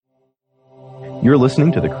You're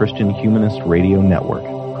listening to the Christian Humanist Radio Network,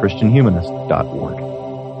 christianhumanist.org.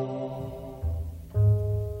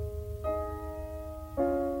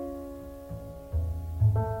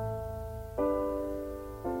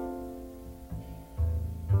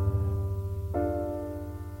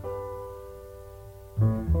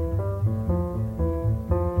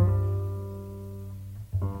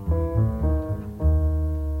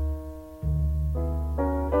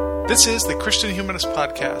 This is the Christian Humanist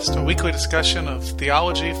Podcast, a weekly discussion of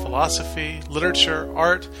theology, philosophy, literature,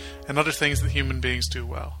 art, and other things that human beings do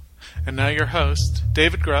well. And now your hosts,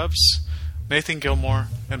 David Grubbs, Nathan Gilmour,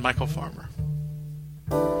 and Michial Farmer.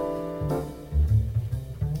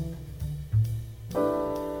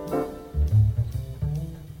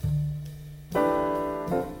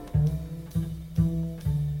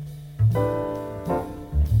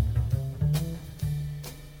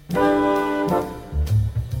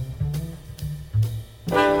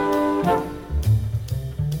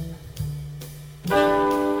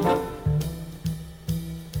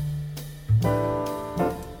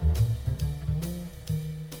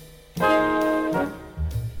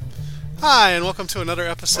 Hi, and welcome to another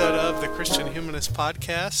episode of the Christian Humanist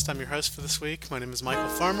Podcast. I'm your host for this week. My name is Michial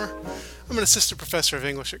Farmer. I'm an assistant professor of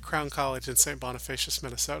English at Crown College in St. Bonifacius,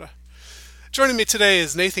 Minnesota. Joining me today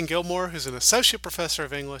is Nathan Gilmour, who's an associate professor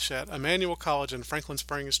of English at Emmanuel College in Franklin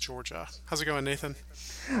Springs, Georgia. How's it going, Nathan?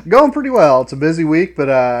 Going pretty well. It's a busy week, but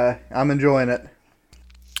I'm enjoying it.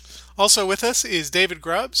 Also with us is David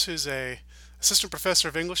Grubbs, who's a assistant professor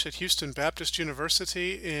of English at Houston Baptist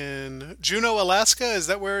University in Juneau, Alaska. Is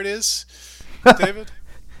that where it is, David?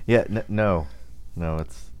 Yeah, no,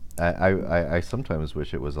 it's. I sometimes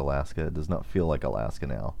wish it was Alaska. It does not feel like Alaska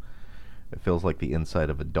now. It feels like the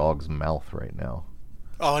inside of a dog's mouth right now.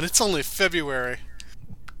 Oh, and it's only February.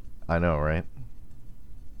 I know, right?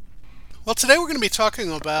 Well, today we're going to be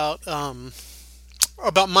talking about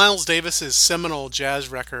Miles Davis's seminal jazz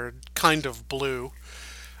record, Kind of Blue.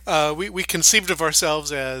 We conceived of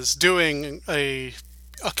ourselves as doing a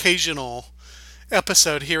occasional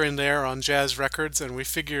episode here and there on jazz records, and we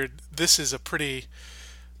figured this is a pretty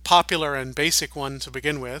popular and basic one to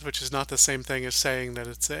begin with, which is not the same thing as saying that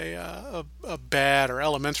it's a bad or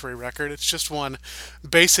elementary record. It's just one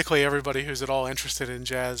basically everybody who's at all interested in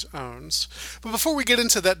jazz owns. But before we get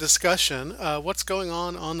into that discussion, what's going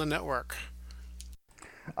on the network?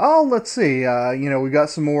 Oh, let's see. We got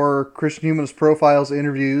some more Christian Humanist Profiles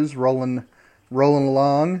interviews rolling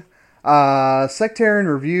along. Sectarian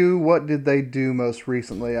Review, what did they do most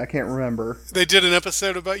recently? I can't remember. They did an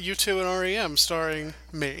episode about U2 and REM starring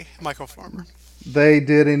me, Michial Farmer. They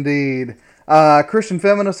did indeed. Christian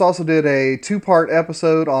Feminists also did a 2-part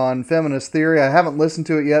episode on feminist theory. I haven't listened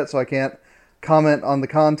to it yet, so I can't comment on the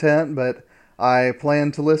content, but I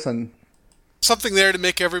plan to listen. Something there to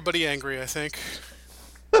make everybody angry, I think.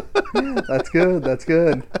 Yeah, that's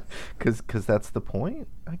good. Because that's the point,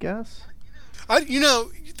 I guess.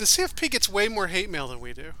 The CFP gets way more hate mail than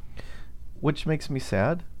we do. Which makes me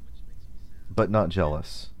sad, but not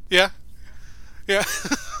jealous. Yeah.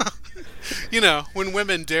 When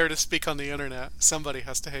women dare to speak on the internet, somebody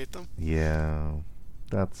has to hate them. Yeah,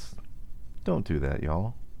 don't do that,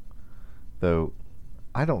 y'all. Though,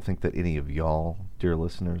 I don't think that any of y'all, dear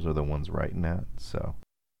listeners, are the ones writing that, so...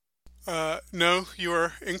 No, you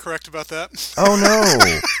are incorrect about that. Oh, no!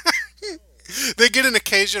 They get an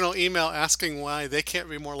occasional email asking why they can't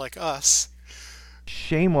be more like us.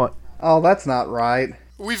 Shame on... Oh, that's not right.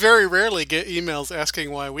 We very rarely get emails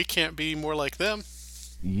asking why we can't be more like them.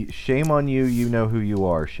 Shame on you, you know who you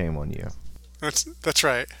are. Shame on you. That's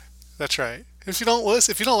right. If you don't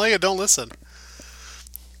like it, don't listen.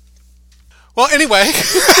 Well, anyway,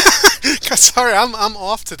 sorry, I'm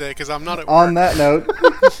off today because I'm not at work. On that note...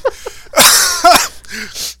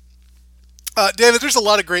 David, there's a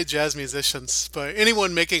lot of great jazz musicians, but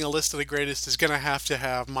anyone making a list of the greatest is going to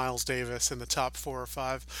have Miles Davis in the top 4 or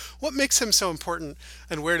 5. What makes him so important,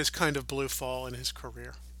 and where does Kind of Blue fall in his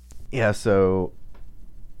career? Yeah, so,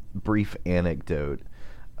 brief anecdote.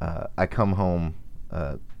 I come home...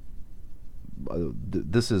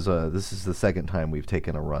 This is the second time we've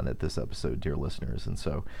taken a run at this episode, dear listeners, and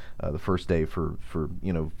so the first day for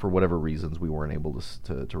whatever reasons we weren't able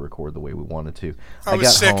to record the way we wanted to. I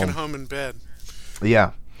was sick and home in bed.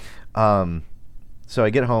 Yeah. So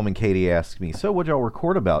I get home and Katie asks me, "So what'd y'all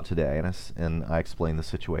record about today?" And I explain the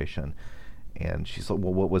situation, and she's like,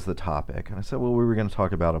 "Well, what was the topic?" And I said, "Well, we were going to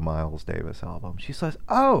talk about a Miles Davis album." She says,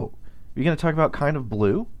 "Oh, you're going to talk about Kind of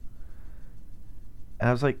Blue?" And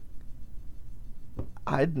I was like,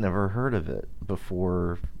 I'd never heard of it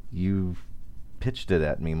before you pitched it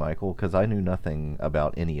at me, Michial, because I knew nothing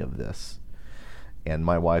about any of this. And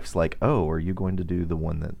my wife's like, "Oh, are you going to do the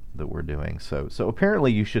one that we're doing?" So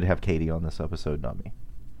apparently you should have Katie on this episode, not me.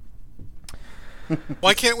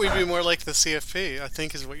 Why can't we be more like the CFP? I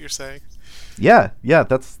think is what you're saying. Yeah,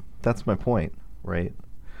 that's my point, right?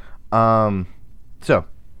 So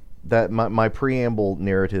that my preamble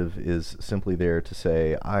narrative is simply there to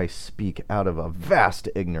say I speak out of a vast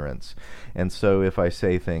ignorance, and so if I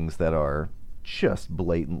say things that are just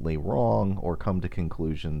blatantly wrong or come to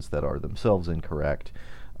conclusions that are themselves incorrect,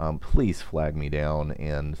 please flag me down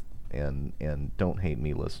and don't hate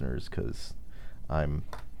me, listeners, because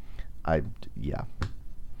yeah.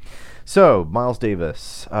 So Miles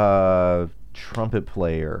Davis, trumpet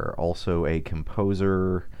player, also a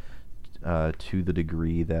composer to the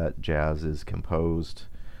degree that jazz is composed,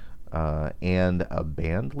 and a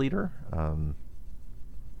band leader.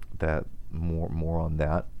 That more on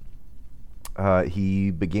that.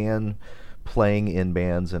 He began playing in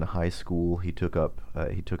bands in high school. He took up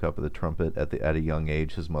the trumpet at a young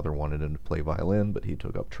age. His mother wanted him to play violin, but he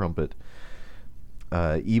took up trumpet.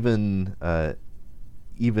 Even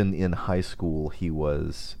in high school, he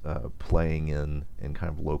was playing in kind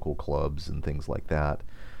of local clubs and things like that.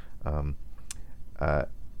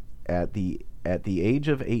 At the age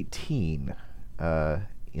of 18,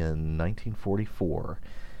 in 1944,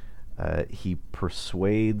 he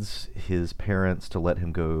persuades his parents to let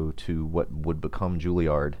him go to what would become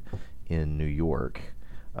Juilliard in New York.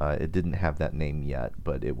 It didn't have that name yet,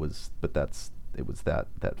 but it was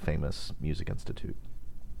that famous music institute.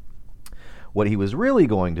 What he was really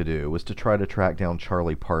going to do was to try to track down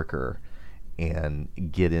Charlie Parker and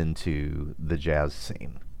get into the jazz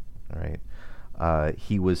scene. All right,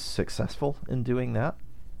 he was successful in doing that,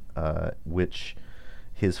 which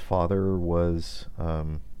his father was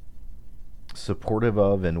supportive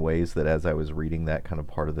of in ways that, as I was reading that kind of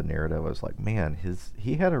part of the narrative, I was like, man,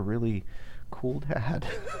 he had a really cool dad.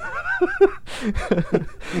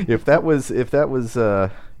 if that was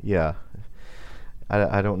yeah,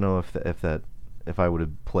 I don't know if I would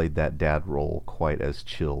have played that dad role quite as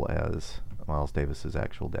chill as Miles Davis's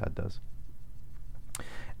actual dad does.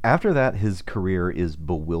 After that, his career is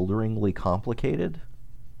bewilderingly complicated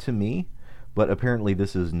to me, but apparently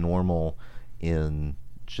this is normal in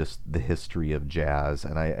just the history of jazz,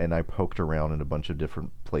 and I poked around in a bunch of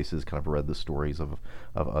different places, kind of read the stories of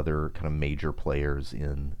other kind of major players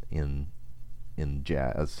in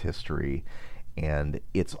jazz history, and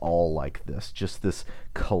it's all like this, just this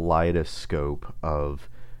kaleidoscope of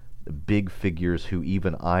big figures who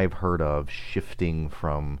even I've heard of shifting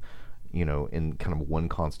from, in kind of one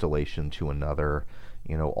constellation to another,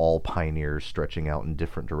 all pioneers stretching out in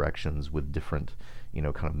different directions with different,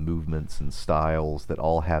 kind of movements and styles that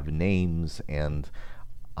all have names, and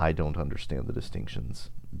I don't understand the distinctions,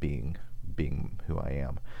 being who I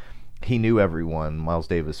am. He knew everyone. Miles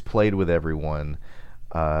Davis played with everyone.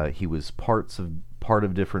 He was part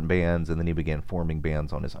of different bands, and then he began forming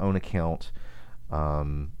bands on his own account.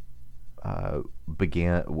 Was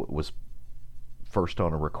first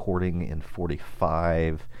on a recording in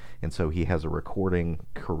 '45, and so he has a recording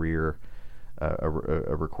career, a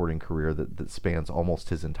recording career that spans almost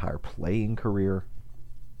his entire playing career.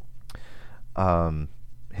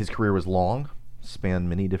 His career was long, spanned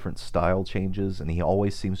many different style changes, and he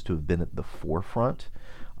always seems to have been at the forefront,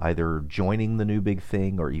 either joining the new big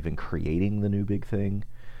thing or even creating the new big thing.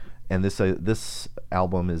 And this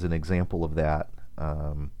album is an example of that,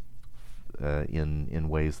 in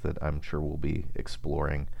ways that I'm sure we'll be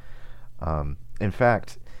exploring. In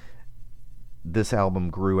fact, this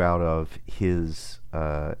album grew out of his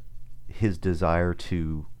desire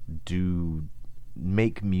to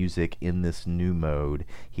make music in this new mode.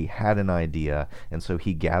 He had an idea, and so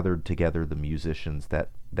he gathered together the musicians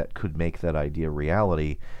that could make that idea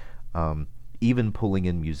reality, even pulling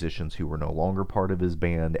in musicians who were no longer part of his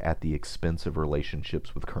band at the expense of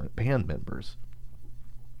relationships with current band members.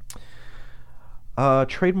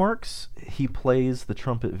 Trademarks: he plays the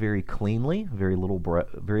trumpet very cleanly, very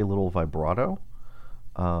little vibrato.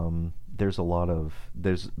 There's a lot of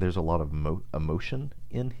emotion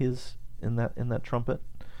in that trumpet.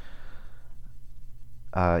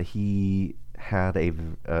 He had a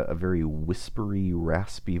very whispery,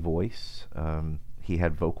 raspy voice. He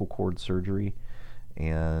had vocal cord surgery,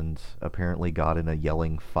 and apparently got in a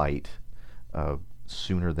yelling fight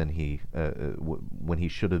sooner than when he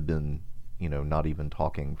should have been, not even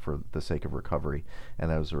talking for the sake of recovery.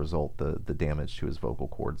 And as a result, the damage to his vocal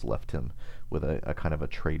cords left him with a kind of a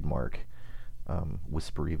trademark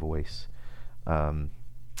whispery voice.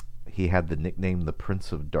 He had the nickname the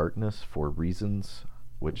Prince of Darkness for reasons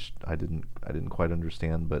which I didn't quite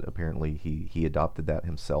understand, but apparently he adopted that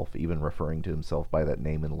himself, even referring to himself by that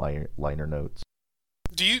name in liner notes.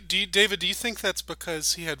 David? Do you think that's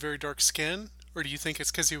because he had very dark skin, or do you think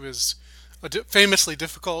it's because he was a famously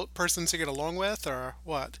difficult person to get along with, or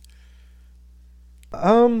what?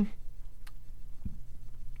 Um,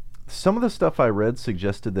 some of the stuff I read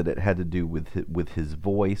suggested that it had to do with his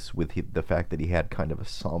voice, with the fact that he had kind of a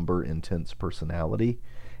somber, intense personality,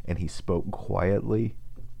 and he spoke quietly.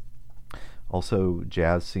 Also,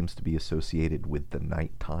 jazz seems to be associated with the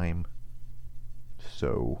nighttime,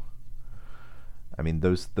 so I mean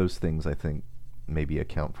those things I think maybe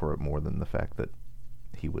account for it more than the fact that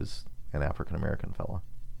he was an African American fella.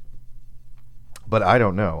 But I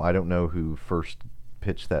don't know. I don't know who first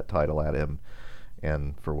pitched that title at him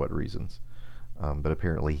and for what reasons. But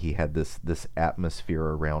apparently he had this atmosphere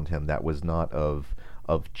around him that was not of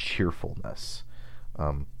cheerfulness.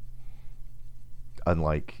 Um,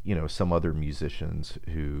 Unlike some other musicians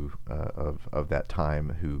who of that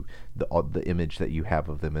time, who the image that you have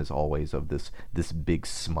of them is always of this big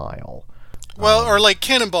smile. Well, or like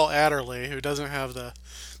Cannonball Adderley, who doesn't have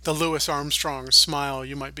the Louis Armstrong smile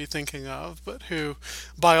you might be thinking of, but who,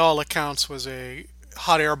 by all accounts, was a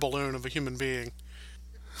hot air balloon of a human being.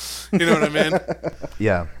 You know what I mean?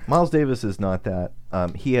 Yeah, Miles Davis is not that.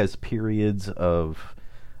 He has periods of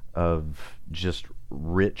just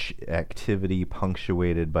rich activity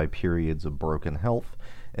punctuated by periods of broken health,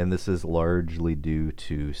 and this is largely due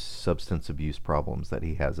to substance abuse problems that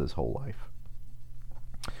he has his whole life.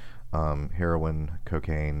 Heroin,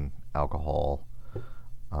 cocaine, alcohol.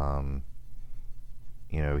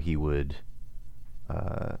 He would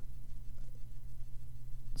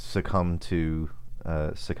succumb to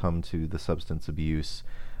the substance abuse.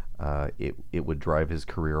 It would drive his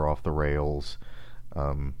career off the rails.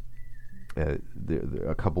 A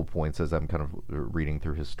couple points as I'm kind of reading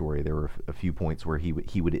through his story, there were a few points where he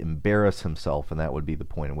would embarrass himself, and that would be the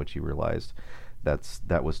point in which he realized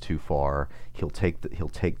that was too far. He'll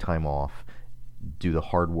take time off, do the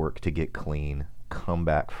hard work to get clean, come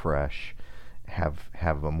back fresh, have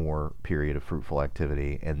a more period of fruitful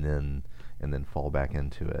activity, and then fall back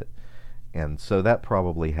into it. And so that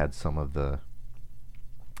probably accounted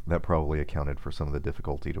for some of the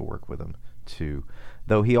difficulty to work with him too.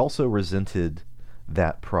 Though he also resented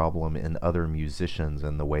that problem in other musicians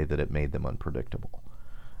and the way that it made them unpredictable.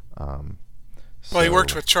 Well, he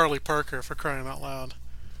worked with Charlie Parker, for crying out loud.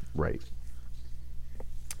 Right.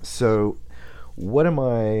 So, what am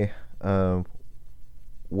I?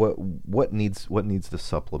 What needs to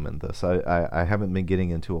supplement this? I haven't been getting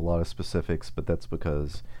into a lot of specifics, but that's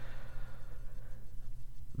because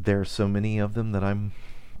there are so many of them that I'm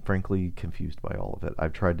frankly confused by all of it.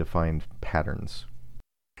 I've tried to find patterns.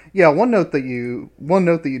 Yeah, one note that you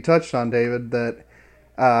touched on, David, that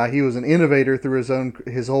he was an innovator through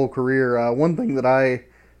his whole career. One thing that I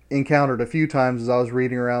encountered a few times as I was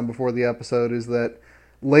reading around before the episode is that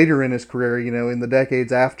later in his career, in the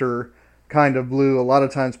decades after Kind of Blue, a lot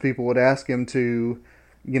of times people would ask him to,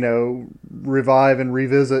 revive and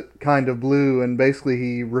revisit Kind of Blue, and basically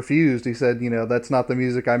he refused. He said, that's not the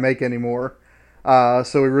music I make anymore. So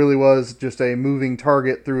he really was just a moving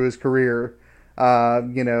target through his career.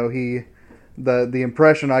 The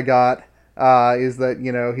impression I got is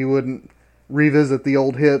that he wouldn't revisit the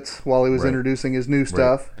old hits while he was introducing his new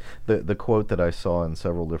stuff. The quote that I saw in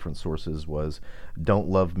several different sources was, "Don't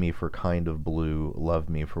love me for Kind of Blue, love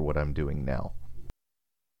me for what I'm doing now."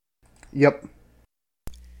 Yep.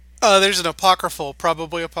 There's an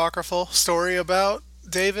probably apocryphal story about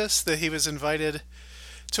Davis that he was invited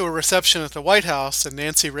to a reception at the White House, and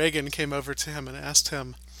Nancy Reagan came over to him and asked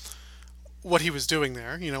him what he was doing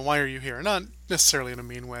there. Why are you here? Not necessarily in a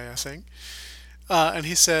mean way, I think. And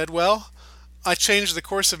he said, well, I changed the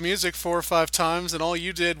course of music 4 or 5 times, and all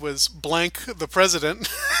you did was blank the president.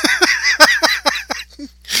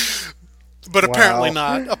 But apparently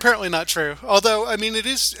not. Apparently not true. Although, I mean, it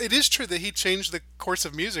is true that he changed the course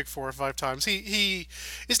of music 4 or 5 times. He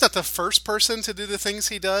is not the first person to do the things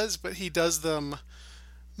he does, but he does them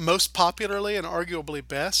most popularly and arguably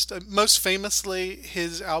best. Most famously,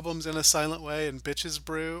 his albums In a Silent Way and Bitches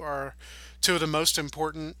Brew are 2 of the most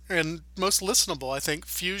important and most listenable, I think,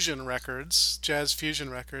 jazz fusion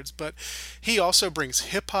records. But he also brings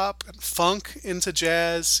hip hop and funk into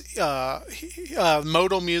jazz.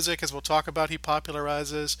 Modal music, as we'll talk about, he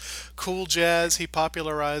popularizes. Cool jazz, he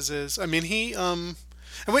popularizes. I mean,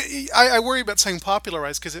 I worry about saying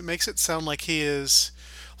popularize because it makes it sound like he is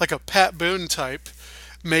like a Pat Boone type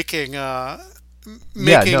making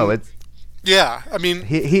Yeah, I mean,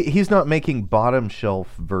 He's not making bottom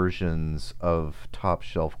shelf versions of top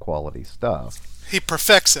shelf quality stuff. he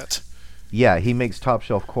perfects it. Yeah, he makes top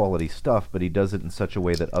shelf quality stuff, but he does it in such a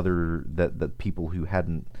way that that people who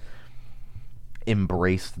hadn't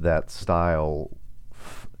embraced that style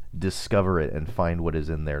discover it and find what is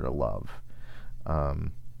in there to love.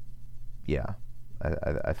 Um, yeah,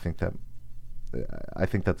 I think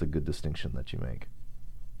that's a good distinction that you make.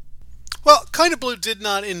 Well, Kind of Blue did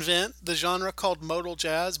not invent the genre called modal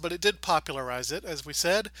jazz, but it did popularize it, as we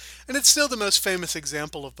said, and it's still the most famous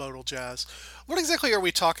example of modal jazz. What exactly are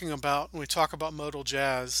we talking about when we talk about modal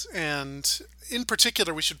jazz? And in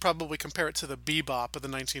particular, we should probably compare it to the bebop of the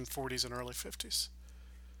 1940s and early 50s.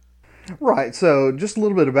 Right. So, just a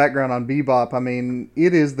little bit of background on bebop. I mean,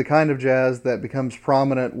 it is the kind of jazz that becomes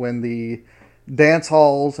prominent when the dance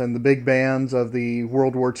halls and the big bands of the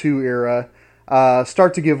World War II era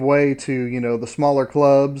start to give way to, the smaller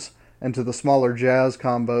clubs and to the smaller jazz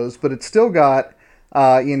combos. But it's still got,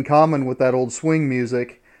 in common with that old swing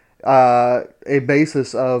music, a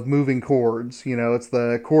basis of moving chords. It's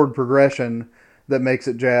the chord progression that makes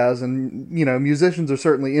it jazz. And, musicians are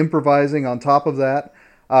certainly improvising on top of that.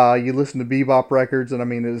 You listen to bebop records, and I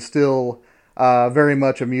mean, it is still very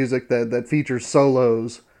much a music that features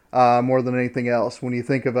solos more than anything else. When you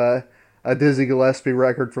think of a Dizzy Gillespie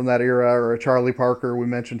record from that era, or a Charlie Parker, we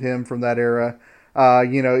mentioned him from that era,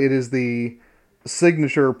 it is the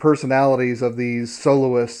signature personalities of these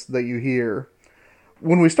soloists that you hear.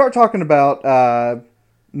 When we start talking about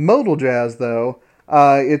modal jazz, though,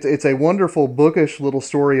 it's a wonderful bookish little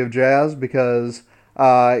story of jazz because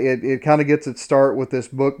it kind of gets its start with this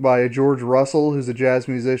book by George Russell, who's a jazz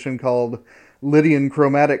musician, called Lydian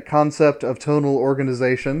Chromatic Concept of Tonal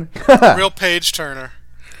Organization. Real page turner.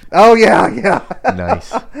 Oh, yeah, yeah.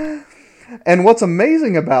 Nice. And what's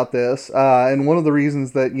amazing about this, and one of the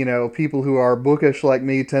reasons that, people who are bookish like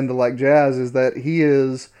me tend to like jazz, is that he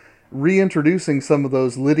is reintroducing some of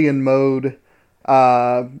those Lydian mode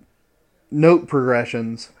note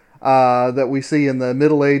progressions that we see in the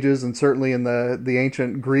Middle Ages and certainly in the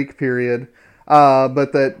ancient Greek period,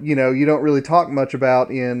 but that, you don't really talk much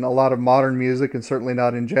about in a lot of modern music and certainly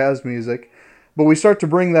not in jazz music. But we start to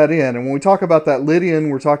bring that in. And when we talk about that Lydian,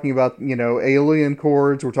 we're talking about, Aeolian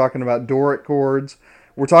chords, we're talking about Doric chords,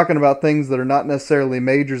 we're talking about things that are not necessarily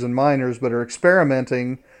majors and minors, but are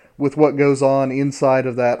experimenting with what goes on inside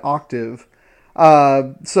of that octave.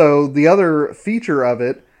 So the other feature of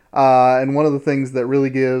it, and one of the things that really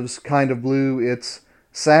gives Kind of Blue its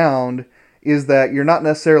sound, is that you're not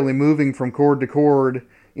necessarily moving from chord to chord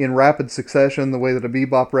in rapid succession the way that a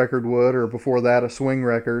bebop record would, or before that a swing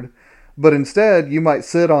record. But instead, you might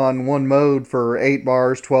sit on one mode for 8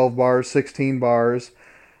 bars, 12 bars, 16 bars,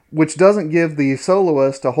 which doesn't give the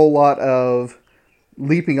soloist a whole lot of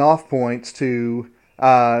leaping off points to,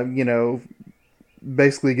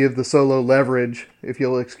 basically give the solo leverage, if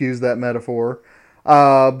you'll excuse that metaphor.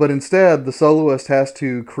 But instead, the soloist has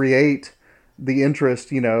to create the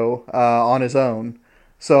interest, on his own.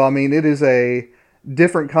 So, I mean, it is a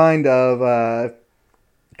different kind of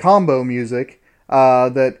combo music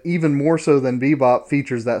that even more so than bebop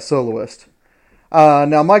features that soloist.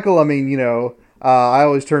 Now, Michael, I mean, I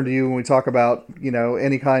always turn to you when we talk about,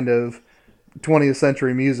 any kind of 20th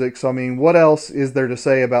century music. So, I mean, what else is there to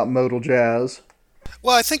say about modal jazz?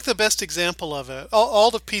 Well, I think the best example of it,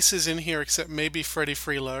 all the pieces in here except maybe Freddie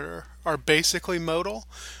Freeloader are basically modal,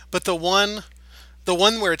 but the one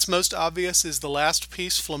where it's most obvious is the last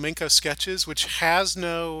piece, Flamenco Sketches, which has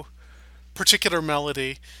no particular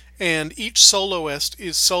melody, and each soloist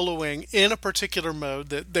is soloing in a particular mode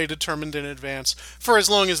that they determined in advance for as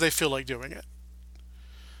long as they feel like doing it.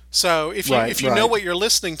 So if you know what you're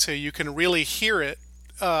listening to, you can really hear it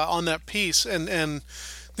on that piece, and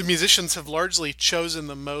the musicians have largely chosen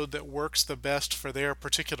the mode that works the best for their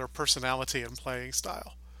particular personality and playing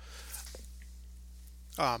style.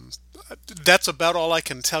 That's about all I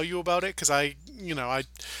can tell you about it, because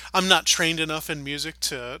I'm not trained enough in music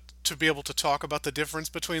to be able to talk about the difference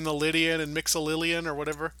between the Lydian and Mixolydian or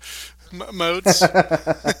whatever modes.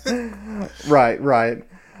 Right.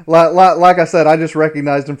 Like I said, I just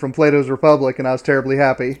recognized him from Plato's Republic, and I was terribly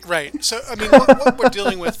happy. Right. So, I mean, what we're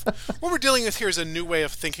dealing with here is a new way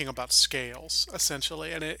of thinking about scales,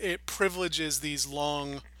 essentially, and it privileges these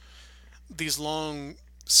long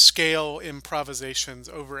scale improvisations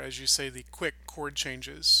over, as you say, the quick chord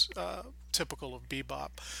changes typical of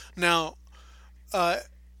bebop. Now,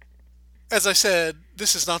 as I said,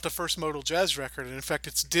 this is not the first modal jazz record, and in fact,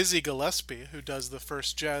 it's Dizzy Gillespie who does the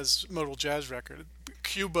first modal jazz record,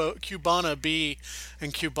 Cubana B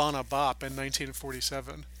and Cubana Bop in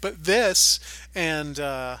 1947. But this and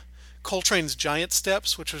Coltrane's Giant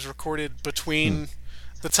Steps, which was recorded between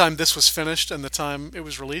the time this was finished and the time it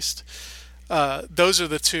was released. Those are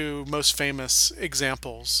the two most famous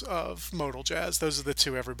examples of modal jazz. Those are the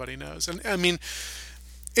two everybody knows. And I mean,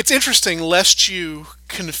 it's interesting lest you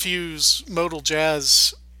confuse modal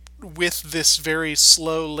jazz with this very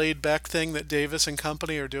slow, laid-back thing that Davis and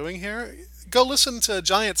company are doing here. Go listen to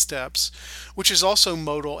Giant Steps, which is also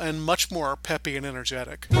modal and much more peppy and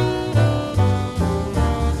energetic.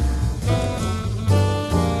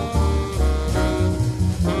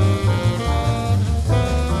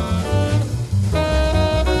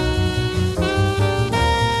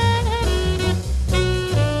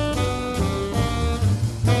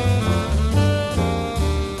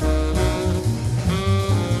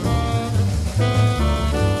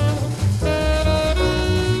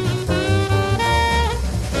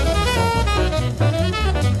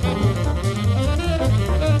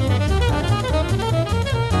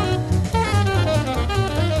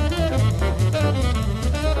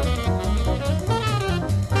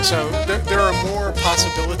 So there are more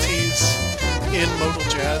possibilities in modal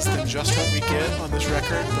jazz than just what we get on this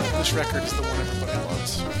record, but this record is the one everybody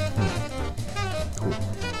loves.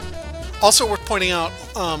 Also worth pointing out,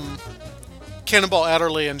 Cannonball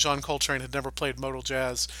Adderley and John Coltrane had never played modal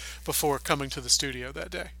jazz before coming to the studio that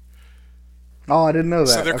day. Oh, I didn't know that.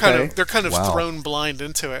 So they're kind of Wow. thrown blind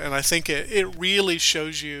into it, and I think it really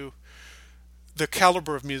shows you the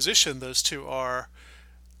caliber of musician those two are.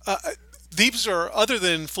 These are, other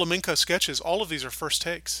than flamenco sketches, all of these are first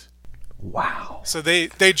takes. Wow. So they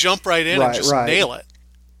jump right in and Right, just right. nail it.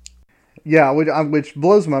 Yeah, which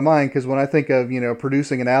blows my mind, because when I think of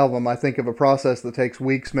producing an album, I think of a process that takes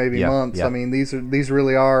weeks, maybe Yeah, months. yeah. I mean, these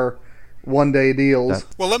really are one-day deals.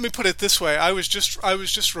 Well, let me put it this way: I was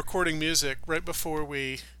just recording music right before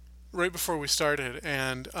we started,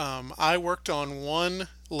 and I worked on one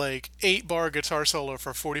 8-bar guitar solo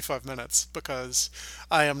for 45 minutes because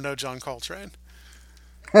I am no John Coltrane.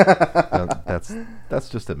 That's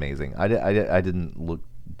just amazing. I didn't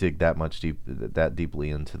dig that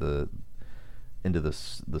deeply into the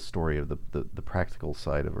story of the practical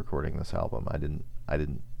side of recording this album. I didn't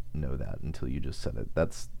know that until you just said it.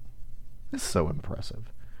 It's so impressive.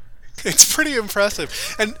 It's pretty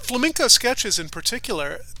impressive. And flamenco sketches in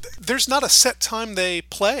particular, there's not a set time they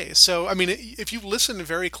play. So, I mean, if you listen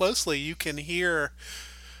very closely, you can hear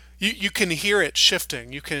it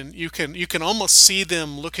shifting. You can almost see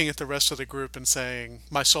them looking at the rest of the group and saying,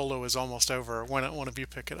 "My solo is almost over. Why not one of you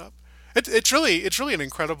pick it up?" It's really an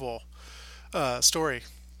incredible story.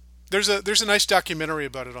 There's a nice documentary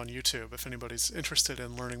about it on YouTube if anybody's interested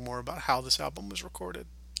in learning more about how this album was recorded.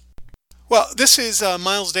 Well, this is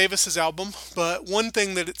Miles Davis's album, but one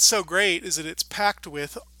thing that it's so great is that it's packed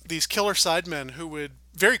with these killer sidemen who would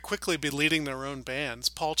very quickly be leading their own bands.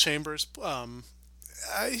 Paul Chambers,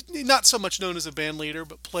 not so much known as a band leader,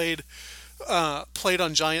 but played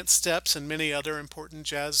on Giant Steps and many other important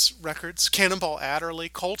jazz records. Cannonball Adderley,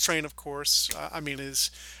 Coltrane, of course, is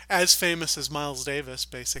as famous as Miles Davis,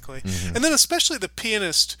 basically. Mm-hmm. And then especially the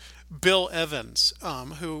pianist Bill Evans,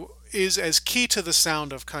 who is as key to the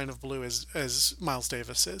sound of Kind of Blue as Miles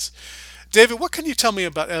Davis is. David, what can you tell me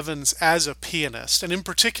about Evans as a pianist? And in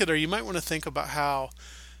particular, you might want to think about how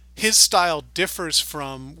his style differs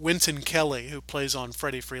from Wynton Kelly, who plays on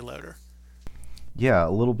Freddie Freeloader. Yeah, a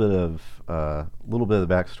little bit of the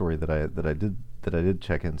backstory that I did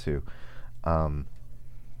check into.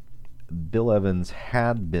 Bill Evans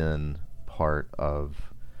had been part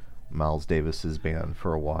of Miles Davis's band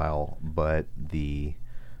for a while, but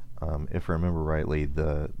if I remember rightly,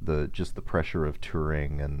 the just the pressure of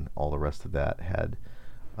touring and all the rest of that had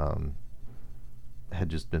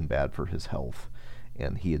just been bad for his health,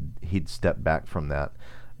 and he'd stepped back from that.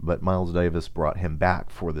 But Miles Davis brought him back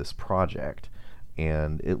for this project,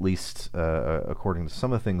 and at least according to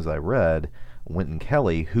some of the things I read, Wynton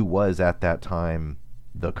Kelly, who was at that time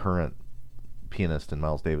the current pianist in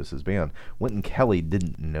Miles Davis's band, Wynton Kelly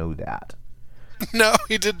didn't know that. No,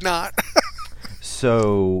 he did not.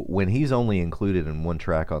 So when he's only included in one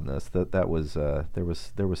track on this, there was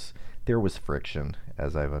friction,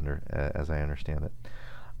 as I understand it.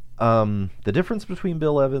 The difference between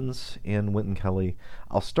Bill Evans and Wynton Kelly,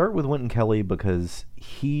 I'll start with Wynton Kelly because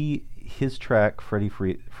his track Freddie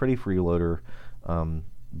Freeloader,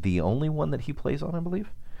 the only one that he plays on, I believe.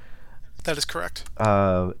 That is correct.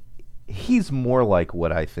 He's more like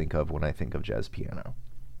what I think of when I think of jazz piano.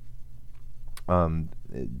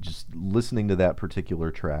 Just listening to that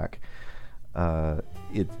particular track,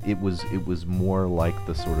 it was more like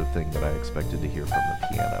the sort of thing that I expected to hear from the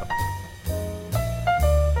piano.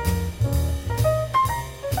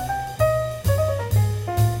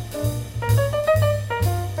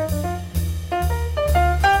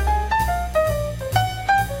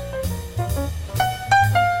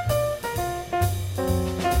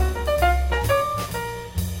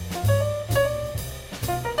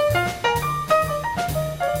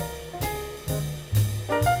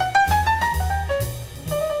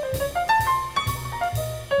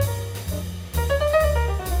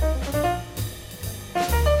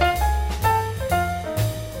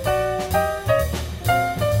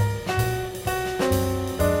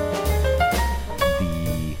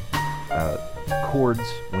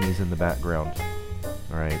 chords when he's in the background.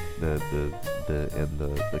 All right, the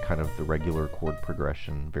kind of the regular chord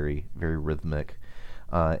progression, very very rhythmic,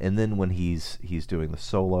 and then when he's doing the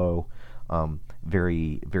solo,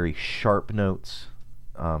 very very sharp notes,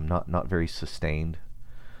 not very sustained,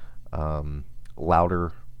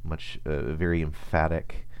 louder, much very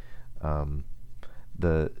emphatic.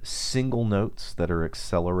 The single notes that are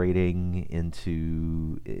accelerating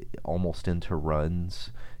into almost into runs.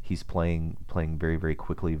 He's playing very very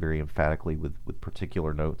quickly, very emphatically with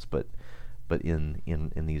particular notes, but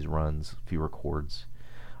in these runs, fewer chords.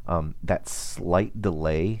 That slight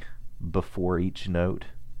delay before each note.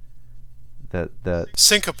 That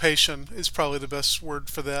Syncopation is probably the best word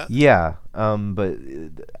for that. Yeah, but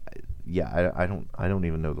yeah, I don't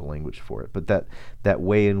even know the language for it. But that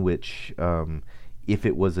way in which if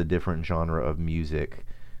it was a different genre of music,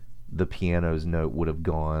 the piano's note would have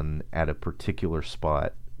gone at a particular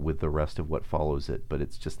spot with the rest of what follows it, but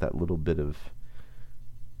it's just that little bit of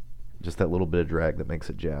drag that makes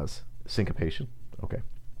it jazz. Syncopation. Okay.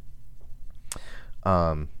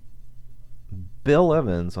 Bill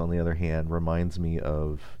Evans, on the other hand, reminds me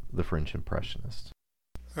of the French Impressionists.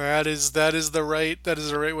 That is the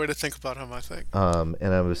right way to think about him, I think.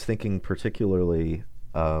 And I was thinking particularly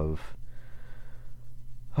of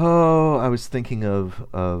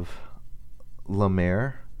La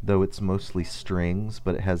Mer, though it's mostly strings,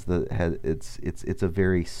 but it has it's a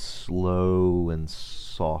very slow and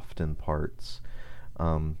soft in parts.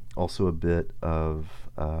 Also a bit of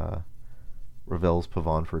Ravel's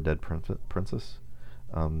Pavane for a Dead Princess,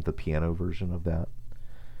 the piano version of that.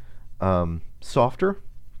 Softer,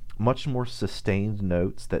 much more sustained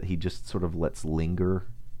notes that he just sort of lets linger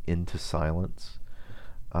into silence.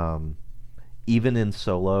 Even in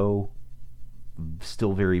solo,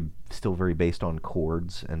 still very based on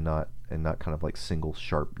chords and not kind of like single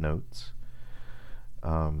sharp notes.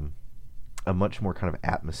 A much more kind of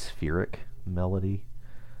atmospheric melody,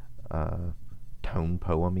 tone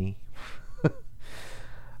poemy.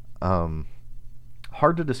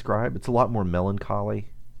 Hard to describe. It's a lot more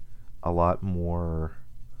melancholy, a lot more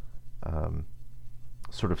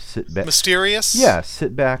sort of sit back, mysterious. Yeah,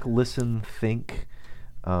 sit back, listen, think.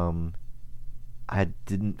 I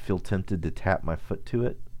didn't feel tempted to tap my foot to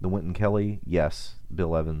it. The Wynton Kelly, yes.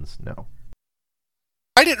 Bill Evans, no.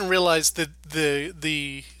 I didn't realize that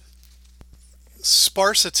the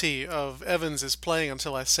sparsity of Evans's playing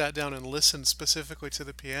until I sat down and listened specifically to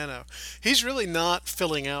the piano. He's really not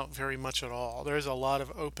filling out very much at all. There's a lot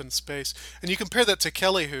of open space. And you compare that to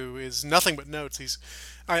Kelly, who is nothing but notes.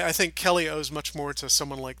 I think Kelly owes much more to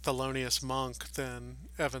someone like Thelonious Monk than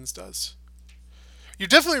Evans does. You're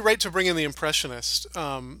definitely right to bring in the Impressionist.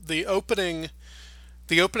 The opening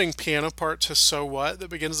piano part to So What that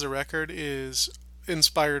begins the record is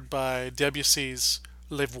inspired by Debussy's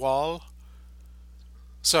Les Voiles.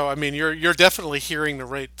 So I mean, you're definitely hearing the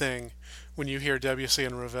right thing when you hear Debussy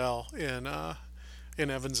and Ravel in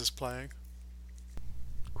Evans's playing.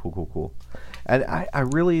 Cool. And I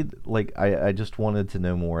really I just wanted to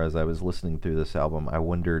know more as I was listening through this album. I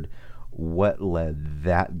wondered what led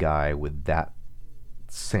that guy with that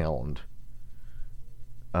sound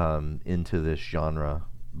into this genre,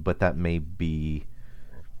 but that may be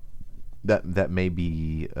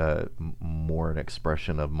more an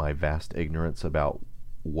expression of my vast ignorance about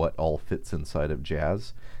what all fits inside of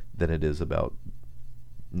jazz than it is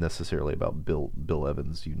necessarily about Bill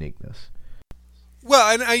Evans' uniqueness.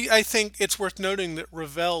 Well, and I think it's worth noting that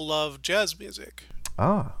Ravel loved jazz music.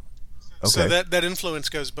 Ah, okay. So that influence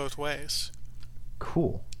goes both ways.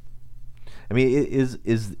 Cool. I mean, is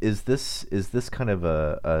this kind of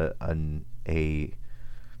a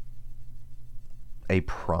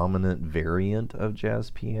prominent variant of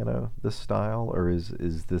jazz piano, this style, or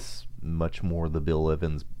is this much more the Bill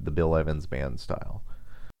Evans band style?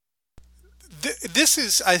 This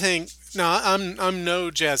is, I think. No, I'm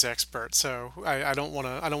no jazz expert, so I don't want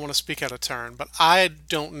to speak out of turn. But I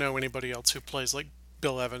don't know anybody else who plays like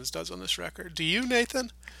Bill Evans does on this record. Do you,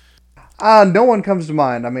 Nathan? No one comes to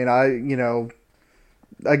mind. I mean,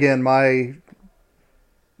 again, my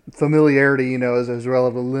familiarity, is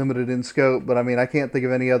relatively limited in scope, but I mean, I can't think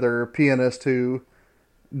of any other pianist who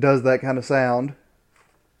does that kind of sound.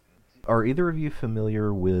 Are either of you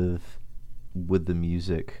familiar with the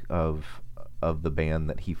music of the band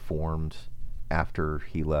that he formed after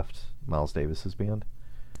he left Miles Davis's band?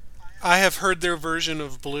 I have heard their version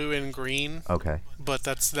of Blue and Green. Okay. But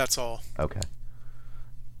that's all. Okay.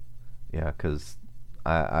 Yeah, because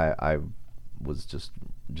I was just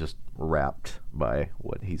rapt by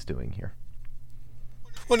what he's doing here.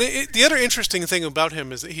 Well, the other interesting thing about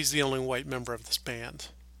him is that he's the only white member of this band.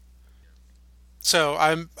 So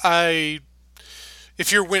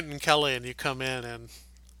if you're Wynton Kelly and you come in and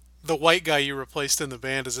the white guy you replaced in the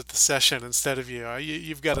band is at the session instead of you,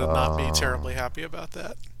 you've got to not be terribly Oh, happy about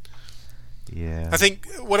that. I yeah. think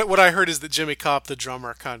what I heard is that Jimmy Cobb, the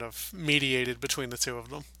drummer, kind of mediated between the two of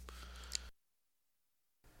them.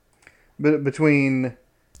 But between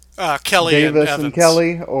Kelly and Davis and Evans.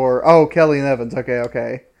 Kelly, or Kelly and Evans. Okay,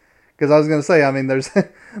 okay. Because I was going to say, I mean, there's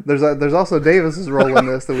there's also Davis's role in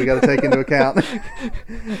this that we got to take into account.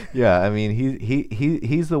 Yeah, I mean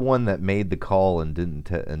he's the one that made the call and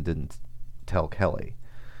didn't tell Kelly,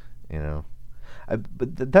 you know.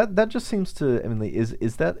 But that just seems to, I mean,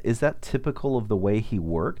 is that typical of the way he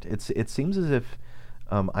worked? It seems as if,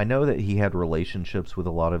 I know that he had relationships with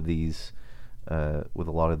a lot of these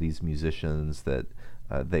musicians that,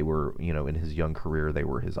 they were, in his young career, they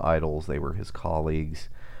were his idols, they were his colleagues.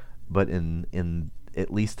 But in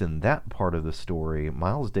at least in that part of the story,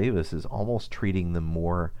 Miles Davis is almost treating them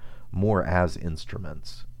more as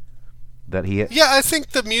instruments. That he Yeah, I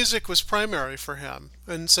think the music was primary for him.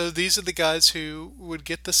 And so these are the guys who would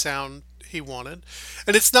get the sound he wanted.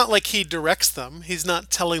 And it's not like he directs them, he's not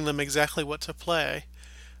telling them exactly what to play,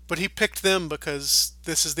 but he picked them because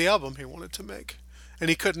this is the album he wanted to make. And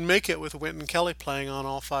he couldn't make it with Wynton Kelly playing on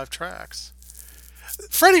all 5 tracks.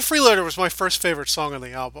 Freddie Freeloader was my first favorite song on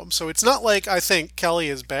the album, so it's not like I think Kelly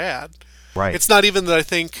is bad. right It's not even that I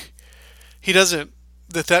think he doesn't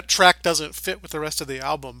that track doesn't fit with the rest of the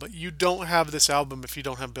album, but you don't have this album if you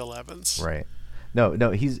don't have Bill Evans. right.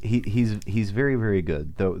 No, he's very very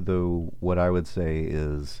good. Though what I would say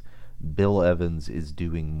is Bill Evans is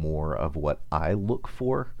doing more of what I look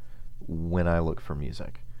for when I look for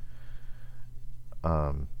music.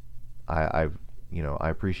 Um, I've I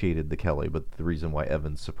appreciated the Kelly, but the reason why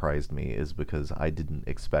Evans surprised me is because I didn't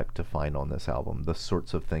expect to find on this album the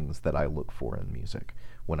sorts of things that I look for in music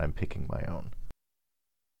when I'm picking my own.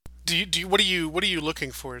 What are you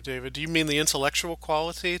looking for, David? Do you mean the intellectual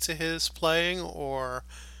quality to his playing, or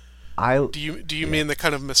I do you Yeah. mean the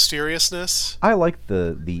kind of mysteriousness? I like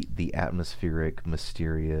the atmospheric,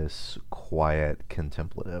 mysterious, quiet,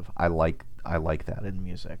 contemplative. I like that in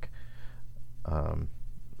music. Um,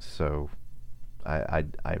 so I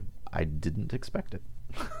didn't expect it.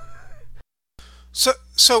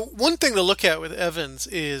 So one thing to look at with Evans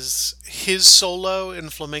is his solo in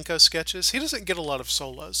flamenco sketches. He doesn't get a lot of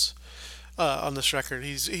solos on this record.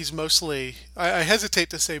 He's mostly, I hesitate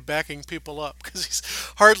to say backing people up because he's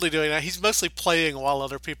hardly doing that. He's mostly playing while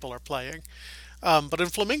other people are playing. But in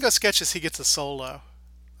flamenco sketches, he gets a solo.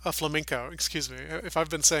 A flamenco, excuse me. If I've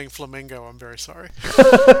been saying flamingo, I'm very sorry.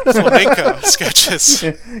 Flamenco sketches.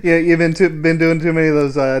 Yeah, you've been doing too many of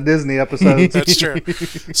those Disney episodes. That's true.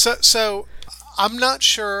 So I'm not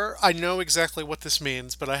sure I know exactly what this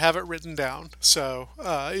means, but I have it written down. So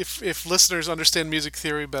if listeners understand music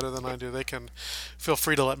theory better than I do, they can feel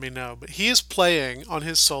free to let me know. But he is playing on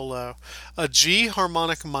his solo a G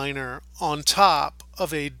harmonic minor on top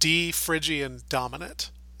of a D Phrygian dominant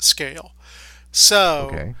scale. So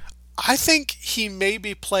Okay. I think he may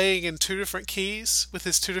be playing in 2 different keys with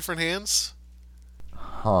his 2 different hands.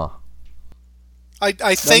 Huh. I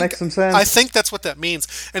That think makes some sense. I think that's what that means.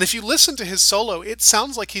 And if you listen to his solo, it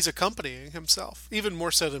sounds like he's accompanying himself, even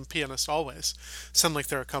more so than pianists always sound like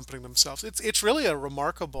they're accompanying themselves. It's really a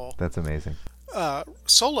remarkable That's amazing.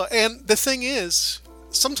 solo. And the thing is,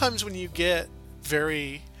 sometimes when you get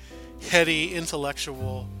very heady,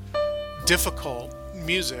 intellectual, difficult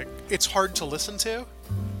music, it's hard to listen to.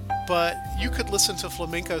 But you could listen to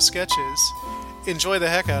flamenco sketches, enjoy the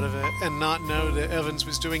heck out of it, and not know that Evans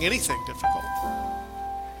was doing anything difficult.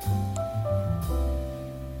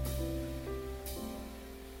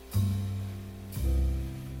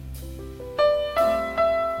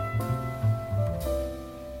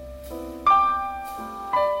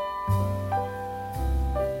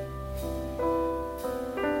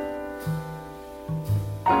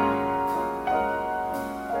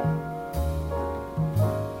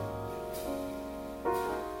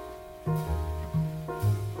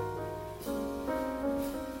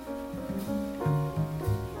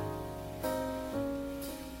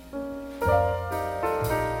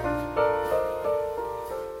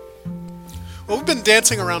 Well, we've been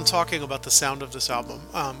dancing around talking about the sound of this album,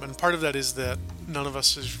 and part of that is that none of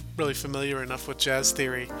us is really familiar enough with jazz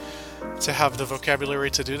theory to have the vocabulary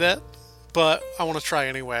to do that. But I want to try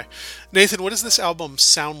anyway. Nathan, what does this album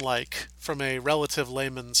sound like from a relative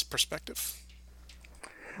layman's perspective?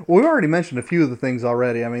 Well, we've already mentioned a few of the things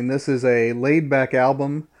already. I mean, this is a laid back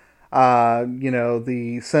album.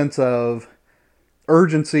 The sense of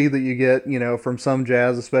urgency that you get, from some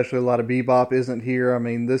jazz, especially a lot of bebop, isn't here. I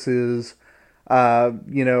mean, this is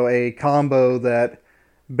a combo that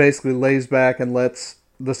basically lays back and lets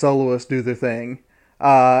the soloists do their thing.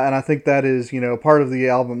 And I think that is, part of the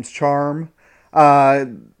album's charm. Uh,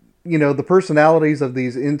 the personalities of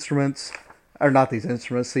these instruments, or not these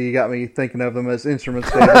instruments, see, you got me thinking of them as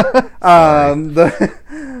instruments, David.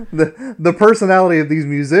 The personality of these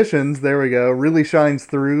musicians, there we go, really shines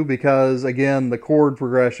through because, again, the chord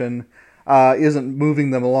progression isn't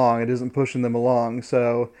moving them along. It isn't pushing them along.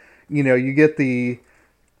 So, you get the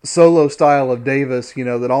solo style of Davis,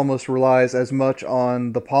 that almost relies as much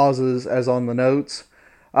on the pauses as on the notes.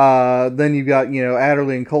 Then you've got,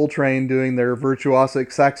 Adderley and Coltrane doing their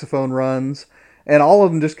virtuosic saxophone runs. And all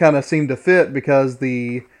of them just kind of seem to fit because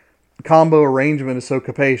the combo arrangement is so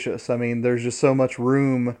capacious. I mean, there's just so much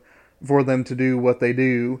room for them to do what they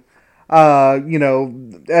do. As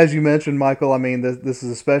you mentioned, Michael, I mean, this is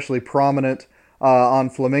especially prominent on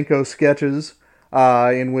flamenco sketches,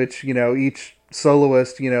 in which, each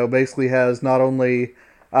soloist, basically has not only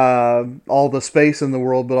all the space in the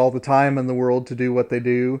world, but all the time in the world to do what they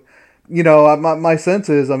do. My sense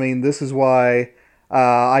is, I mean, this is why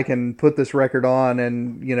I can put this record on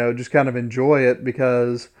and, just kind of enjoy it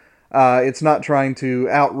because it's not trying to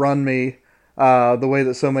outrun me the way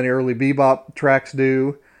that so many early bebop tracks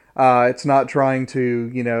do. It's not trying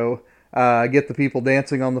to, get the people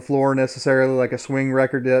dancing on the floor necessarily like a swing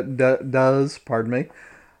record does, pardon me.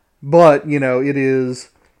 But, it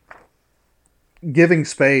is giving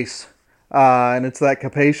space, and it's that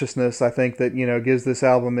capaciousness, I think, that, gives this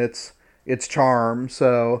album its charm.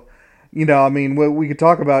 So, I mean, we could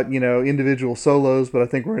talk about, individual solos, but I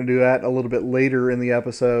think we're going to do that a little bit later in the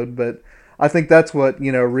episode. But I think that's what,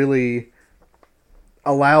 really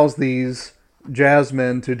allows these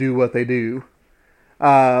jazzmen to do what they do.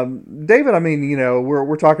 David, I mean,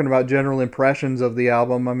 we're talking about general impressions of the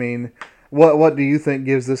album. I mean, what do you think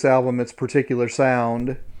gives this album its particular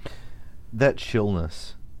sound? That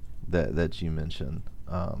chillness that you mentioned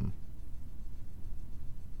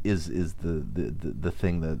is the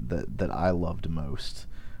thing that I loved most,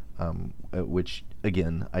 which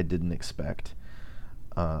again I didn't expect,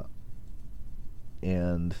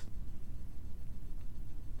 and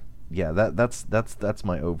yeah, that's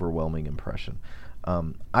my overwhelming impression.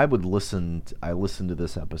 I listened to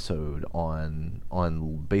this episode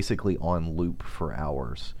on basically on loop for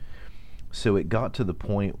hours. So it got to the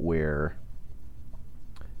point where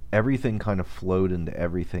everything kind of flowed into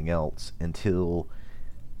everything else until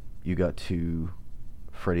you got to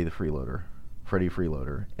Freddie Freeloader,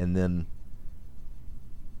 and then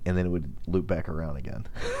it would loop back around again.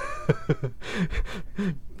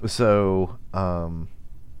 So, not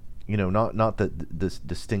that this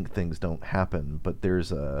distinct things don't happen, but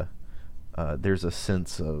there's a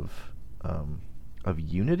sense of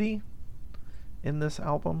unity in this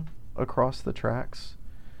album across the tracks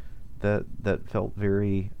that felt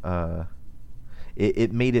very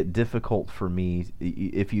it made it difficult for me.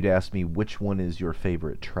 If you'd asked me which one is your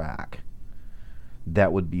favorite track,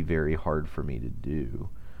 that would be very hard for me to do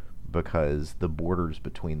because the borders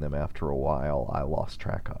between them after a while I lost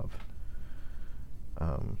track of.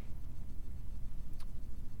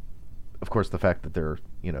 Of course, the fact that they're,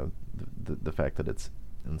 the fact that it's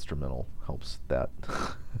instrumental helps that.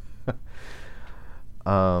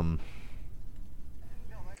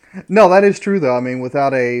 No, that is true, though. I mean,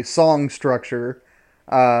 without a song structure,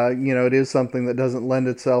 it is something that doesn't lend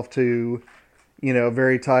itself to,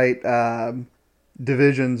 very tight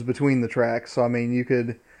divisions between the tracks. So, I mean, you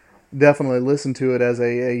could definitely listen to it as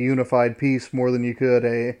a unified piece more than you could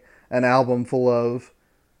an album full of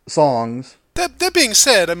songs. That being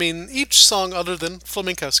said, I mean, each song other than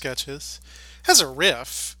flamenco sketches has a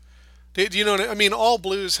riff. Do you know what I mean? All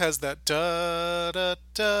blues has that da da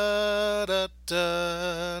da da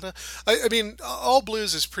da da. I mean, all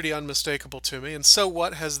blues is pretty unmistakable to me, and So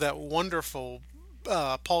What has that wonderful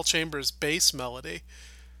Paul Chambers bass melody.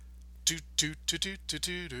 Do do do do do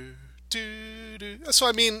do do do do. So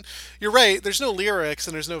I mean, you're right. There's no lyrics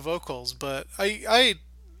and there's no vocals, but I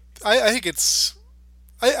think it's.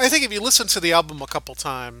 I think if you listen to the album a couple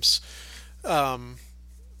times,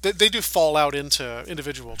 they do fall out into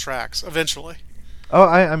individual tracks eventually. Oh,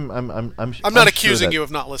 I'm not accusing you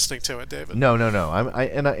of not listening to it, David. No.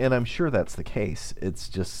 I'm sure that's the case. It's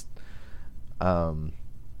just,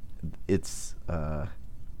 it's. I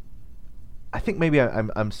think maybe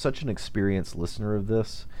I'm such an experienced listener of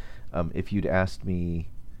this. If you'd asked me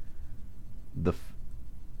the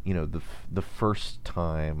first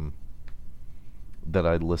time that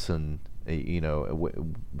I'd listen,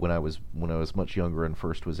 when I was much younger and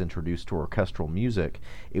first was introduced to orchestral music,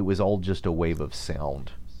 it was all just a wave of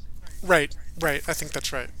sound. Right, right. I think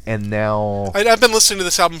that's right. And now, I've been listening to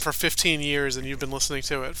this album for 15 years, and you've been listening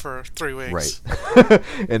to it for 3 right. weeks.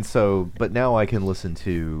 And so, but now I can listen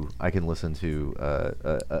to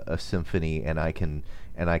a symphony, and I can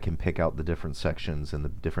pick out the different sections and the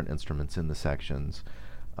different instruments in the sections.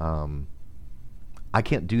 Um, I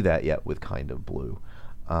can't do that yet with Kind of Blue,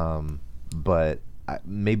 but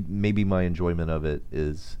maybe my enjoyment of it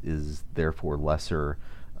is therefore lesser,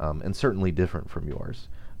 and certainly different from yours,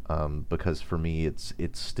 because for me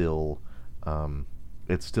um,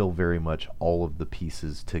 it's still very much all of the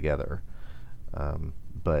pieces together.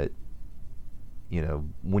 But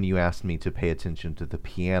when you asked me to pay attention to the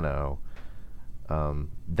piano,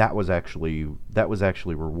 that was actually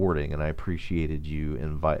rewarding, and I appreciated you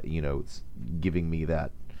giving me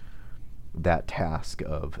that task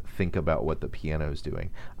of think about what the piano's doing.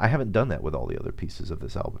 I haven't done that with all the other pieces of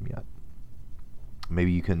this album yet.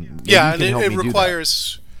 Maybe Yeah, you and can help it me do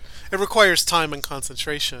that. requires time and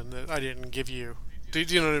concentration that I didn't give you. Do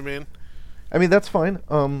you know what I mean? I mean, that's fine.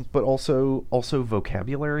 But also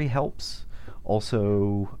vocabulary helps.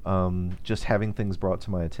 Also, just having things brought to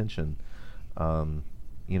my attention.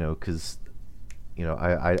 Because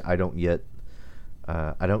I don't yet.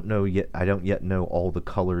 I don't yet know all the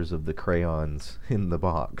colors of the crayons in the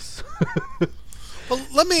box. Well,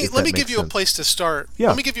 let me If let that me give makes you a sense. place to start. Let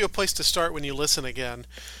Yeah. me give you a place to start when you listen again.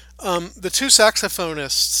 The two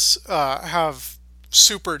saxophonists have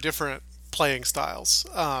super different playing styles,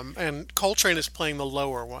 and Coltrane is playing the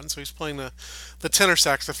lower one, so he's playing the tenor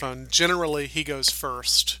saxophone. Generally, he goes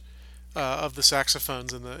first of the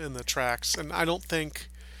saxophones in the tracks, and I don't think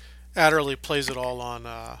Adderley plays it all on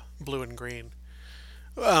blue and green.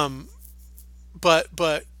 But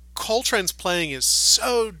Coltrane's playing is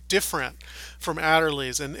so different from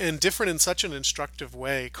Adderley's, and different in such an instructive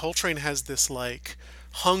way. Coltrane has this like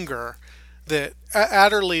hunger that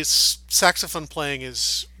Adderley's saxophone playing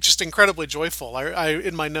is just incredibly joyful. I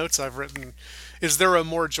in my notes I've written, is there a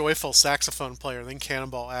more joyful saxophone player than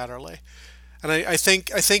Cannonball Adderley? And I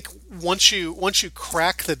think once you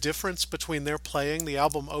crack the difference between their playing, the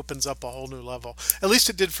album opens up a whole new level. At least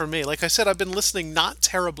it did for me. Like I said, I've been listening not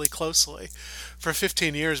terribly closely for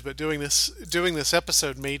 15 years, but doing this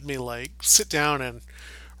episode made me like sit down and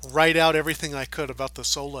write out everything I could about the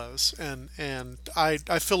solos. And I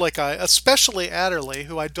feel like especially Adderley,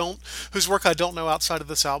 whose work I don't know outside of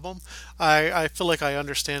this album, I feel like I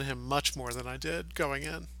understand him much more than I did going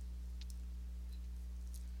in.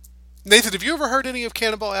 Nathan, have you ever heard any of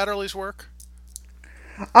Cannonball Adderley's work?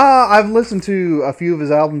 I've listened to a few of his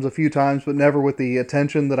albums a few times, but never with the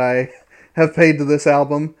attention that I have paid to this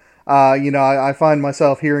album. I find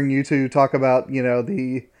myself hearing you two talk about,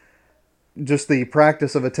 the just the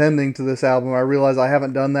practice of attending to this album. I realize I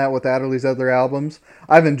haven't done that with Adderley's other albums.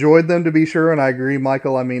 I've enjoyed them to be sure, and I agree,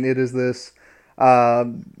 Michael. I mean, it is this,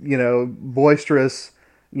 boisterous,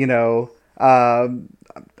 you know, uh,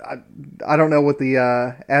 I, I don't know what the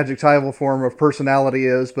adjectival form of personality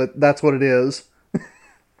is, but that's what it is.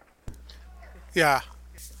 Yeah,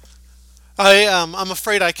 I'm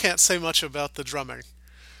afraid I can't say much about the drumming.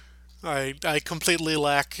 I completely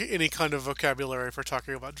lack any kind of vocabulary for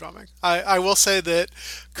talking about drumming. I will say that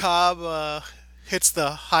Cobb hits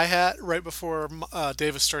the hi hat right before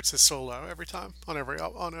Davis starts his solo every time on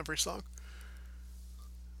every song,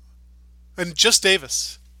 and just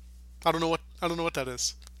Davis. I don't know what that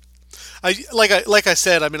is. I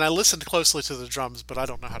said. I mean, I listened closely to the drums, but I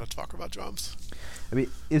don't know how to talk about drums. I mean,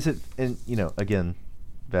 is it, and again,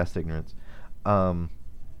 vast ignorance. Um,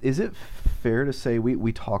 is it fair to say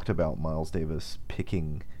we talked about Miles Davis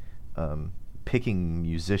um, picking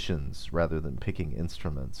musicians rather than picking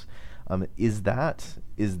instruments? Is that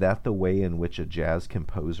the way in which a jazz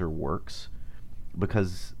composer works?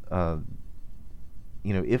 Because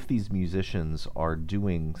if these musicians are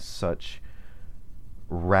doing such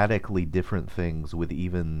radically different things with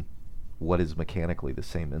even what is mechanically the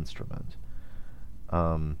same instrument,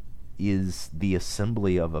 um, is the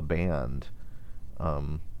assembly of a band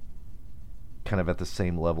um, kind of at the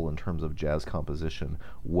same level in terms of jazz composition?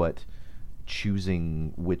 What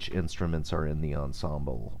choosing which instruments are in the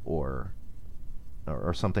ensemble, or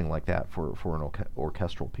something like that for an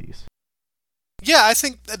orchestral piece? Yeah, I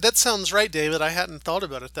think that sounds right, David. I hadn't thought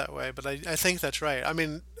about it that way, but I think that's right. I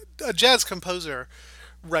mean, a jazz composer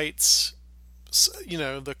writes,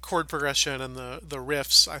 the chord progression and the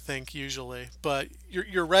riffs, I think, usually. But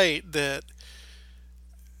you're right that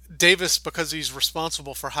Davis, because he's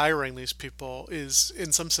responsible for hiring these people, is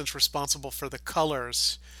in some sense responsible for the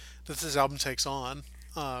colors that this album takes on,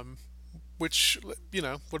 um, which,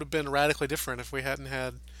 would have been radically different if we hadn't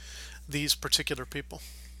had these particular people.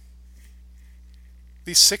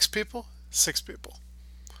 These six people? Six people.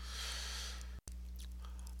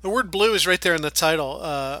 The word blue is right there in the title.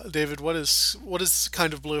 David, what does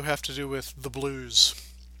kind of blue have to do with the blues?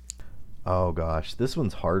 Oh gosh, this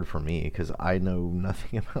one's hard for me because I know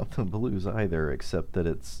nothing about the blues either, except that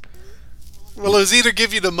it's Well, it was either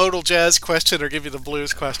give you the modal jazz question or give you the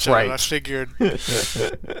blues question, and I right. figured.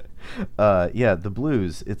 Yeah, the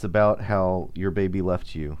blues. It's about how your baby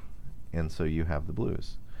left you, and so you have the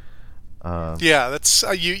blues. Um, Yeah, that's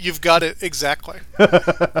you've got it exactly.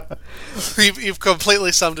 You've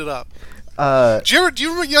completely summed it up. uh, You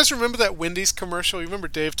guys remember that Wendy's commercial? You remember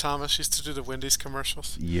Dave Thomas used to do the Wendy's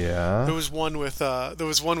commercials? yeah. There was one with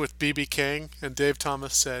BB King, and Dave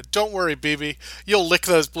Thomas said, "Don't worry, BB, you'll lick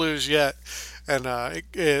those blues yet." And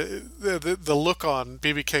the look on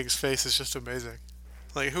BB King's face is just amazing.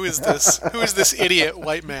 Like, who is this? Who is this idiot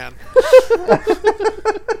white man?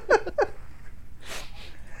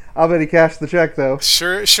 I bet he cashed the check though.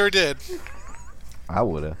 Sure did. I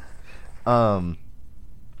woulda. Um,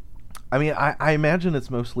 I mean, I imagine it's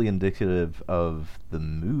mostly indicative of the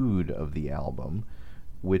mood of the album,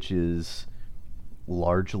 which is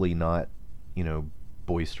largely not,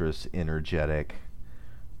 boisterous, energetic,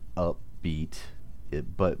 upbeat,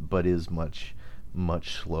 but is much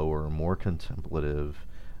slower, more contemplative,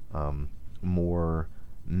 more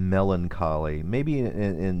melancholy. Maybe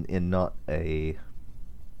in not a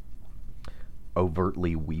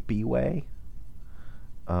overtly weepy way.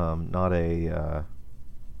 Not a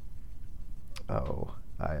oh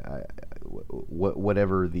I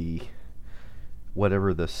whatever the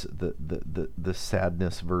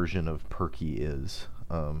sadness version of Perky is,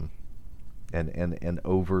 and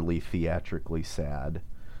overly theatrically sad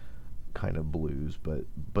kind of blues,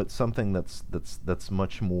 but something that's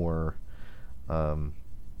much more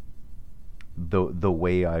the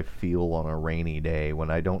way I feel on a rainy day when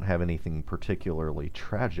I don't have anything particularly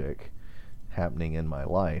tragic happening in my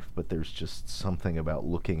life, but there's just something about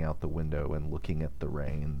looking out the window and looking at the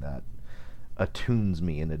rain that attunes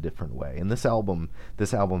me in a different way. And this album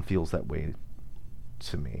feels that way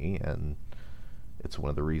to me, and it's one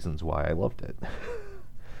of the reasons why I loved it.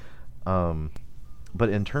 But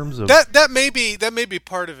in terms of That may be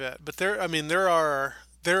part of it, but there are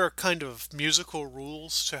kind of musical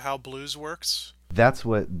rules to how blues works. that's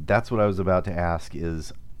what I was about to ask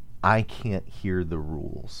is I can't hear the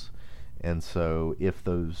rules. And so if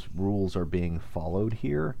those rules are being followed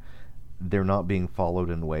here, they're not being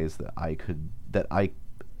followed in ways that I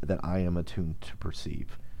am attuned to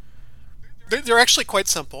perceive. They're actually quite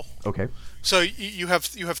simple. Okay. So you have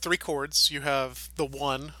three chords. You have the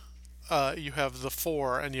one, you have the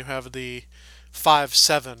four, and you have the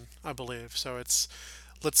 5/7, I believe. So it's,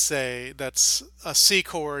 let's say that's a C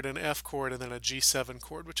chord, an F chord, and then a G7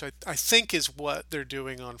 chord, which I think is what they're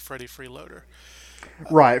doing on Freddie Freeloader.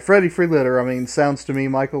 Right, Freddie Freeloader. I mean, sounds to me,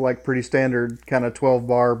 Michael, like pretty standard kind of 12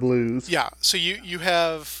 bar blues. Yeah. So you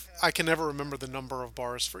have, I can never remember the number of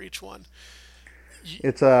bars for each one.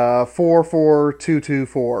 It's a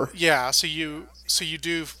 4-4-2-2-4. Yeah. So you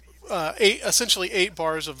do essentially 8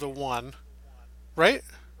 bars of the one, right?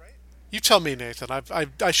 You tell me, Nathan.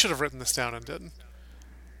 I should have written this down and didn't.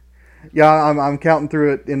 Yeah, I'm counting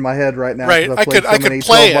through it in my head right now Right. because I've played so many Play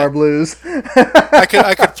 12 bar it. blues.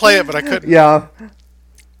 I could play it, but I couldn't. Yeah,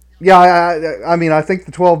 yeah. I mean, I think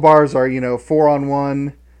the 12 bars are 4 on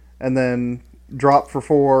 1, and then drop for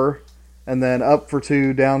 4, and then up for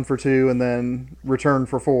 2, down for 2, and then return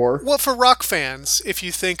for 4. Well, for rock fans, if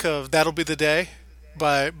you think of "That'll Be the Day"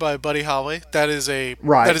 by Buddy Holly, that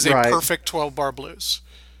Right, is a right. perfect 12-bar blues.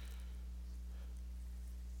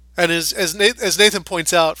 And as Nathan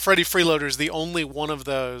points out, Freddie Freeloader is the only one of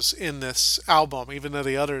those in this album, even though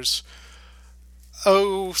the others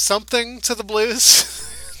owe something to the blues.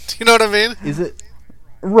 Do you know what I mean? Is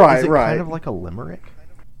Right, it kind right. of like a limerick?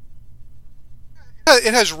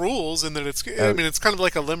 It has rules in that it's. I Uh, mean, it's kind of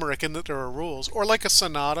like a limerick in that there are rules, or like a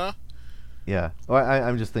sonata. yeah. Well,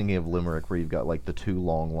 I'm just thinking of limerick where you've got like the two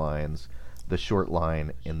long lines, the short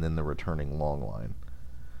line, and then the returning long line.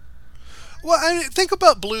 Well, I think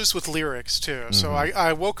about blues with lyrics too. So Hmm.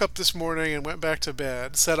 I woke up this morning and went back to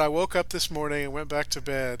bed. Said I woke up this morning and went back to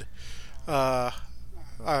bed. Uh,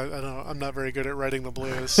 I don't know. I'm not very good at writing the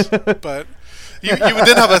blues, but you would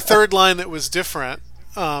then have a third line that was different,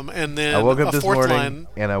 and I then woke up a this fourth morning line.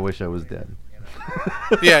 and I wish I was dead.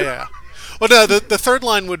 Yeah. Well, no, the third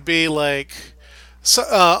line would be like, so,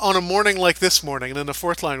 on a morning like this morning, and then the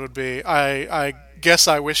fourth line would be, I guess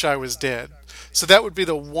I wish I was dead. So that would be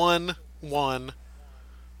the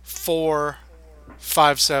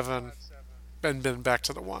 1-1-4-5-7, and then back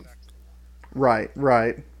to the one. Right,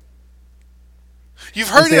 right. You've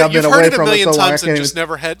And heard see, it. I've been You've heard away it a from it million so long, I times and can't just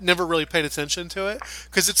even. never really paid attention to it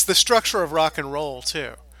because it's the structure of rock and roll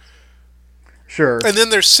too. Sure. And then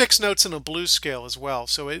there's 6 notes in a blues scale as well,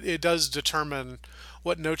 so it does determine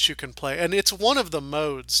what notes you can play. And it's one of the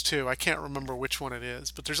modes too. I can't remember which one it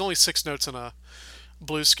is, but there's only 6 notes in a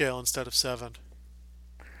blues scale instead of 7.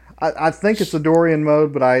 I think it's a Dorian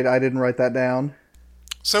mode, but I didn't write that down.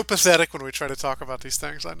 So pathetic when we try to talk about these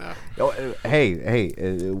things. I know. Oh,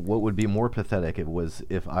 what would be more pathetic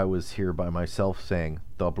if I was here by myself saying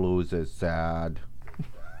the blues is sad.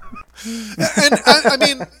 And I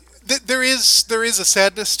mean, there is a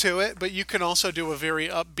sadness to it, but you can also do a very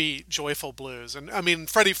upbeat, joyful blues. And I mean,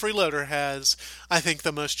 Freddie Freeloader has, I think,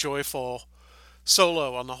 the most joyful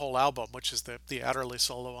solo on the whole album, which is the Adderley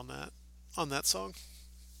solo on that song.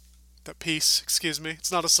 That piece, excuse me.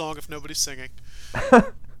 It's not a song if nobody's singing.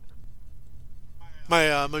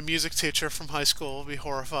 My music teacher from high school will be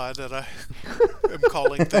horrified that I am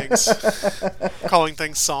calling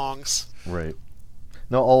things songs. Right.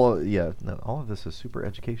 No, all of this is super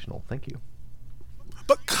educational. Thank you.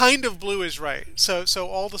 But kind of blue is right. So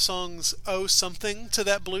all the songs owe something to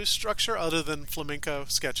that blues structure other than flamenco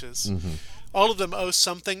sketches. Mm-hmm. All of them owe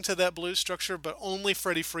something to that blues structure, but only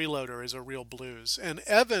Freddie Freeloader is a real blues. And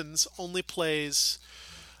Evans only plays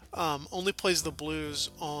the blues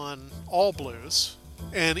on all blues.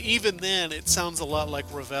 And even then, it sounds a lot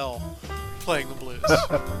like Ravel playing the blues.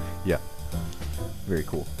 Yeah. Very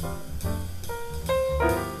cool.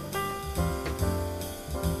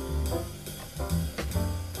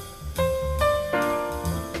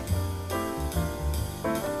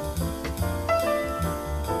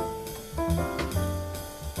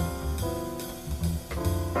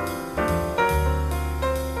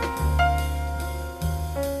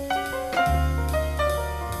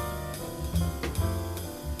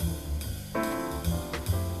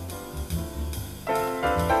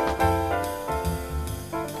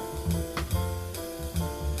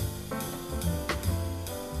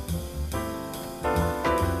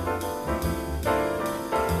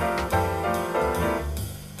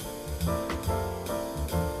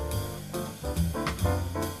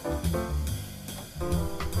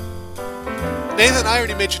 Nathan, I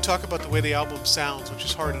already made you talk about the way the album sounds, which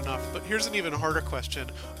is hard enough, but here's an even harder question.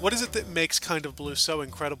 What is it that makes Kind of Blue so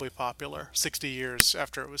incredibly popular 60 years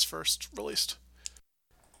after it was first released?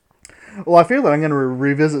 Well, I feel that I'm going to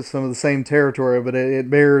revisit some of the same territory, but it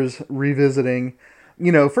bears revisiting.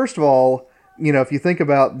 First of all, if you think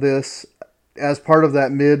about this as part of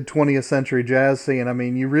that mid-20th century jazz scene, I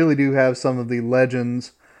mean, you really do have some of the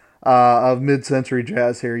legends of mid-century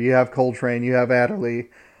jazz here. You have Coltrane, you have Adderley,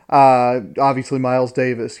 obviously Miles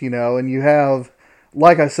Davis, and you have,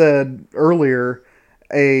 like I said earlier,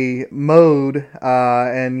 a mode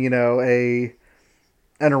and an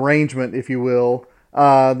arrangement, if you will,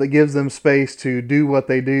 that gives them space to do what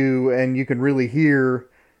they do, and you can really hear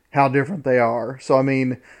how different they are. So I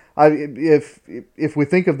mean, if we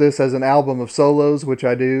think of this as an album of solos, which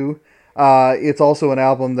I do, it's also an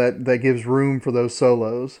album that gives room for those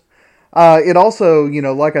solos. It also,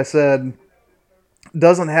 like I said,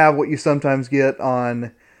 doesn't have what you sometimes get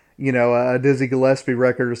on, a Dizzy Gillespie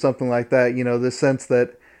record or something like that. This sense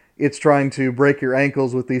that it's trying to break your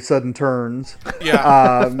ankles with these sudden turns.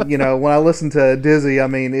 Yeah. When I listen to Dizzy, I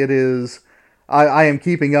mean, it is, I am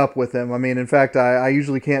keeping up with him. I mean, in fact, I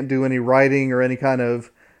usually can't do any writing or any kind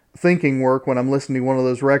of thinking work when I'm listening to one of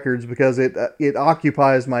those records because it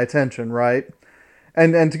occupies my attention, right?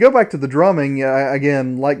 And to go back to the drumming,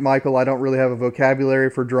 again, like Michael, I don't really have a vocabulary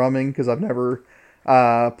for drumming because I've never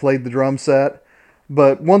played the drum set.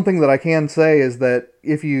 But one thing that I can say is that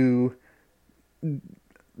if you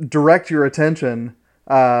direct your attention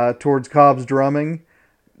towards Cobb's drumming,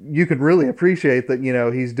 you can really appreciate that,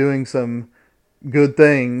 he's doing some good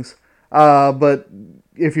things. But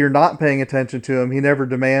if you're not paying attention to him, he never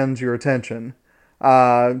demands your attention.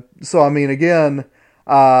 So, I mean, again,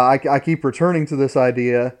 I keep returning to this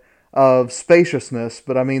idea of spaciousness,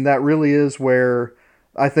 but I mean, that really is where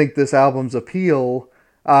I think this album's appeal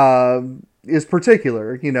is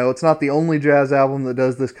particular. It's not the only jazz album that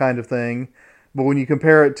does this kind of thing, but when you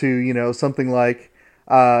compare it to, something like,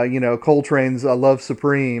 Coltrane's Love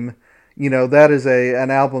Supreme, that is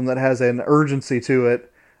an album that has an urgency to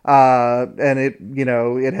it, and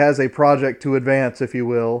it has a project to advance, if you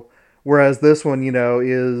will, whereas this one,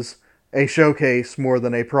 is a showcase more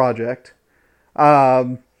than a project.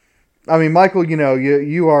 I mean, Michael,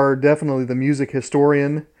 you are definitely the music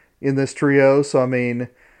historian in this trio. So, I mean,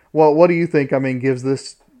 what do you think, gives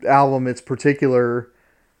this album its particular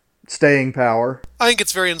staying power? I think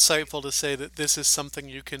it's very insightful to say that this is something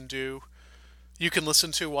you can do you can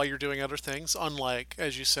listen to while you're doing other things, unlike,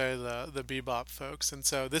 as you say, the bebop folks. And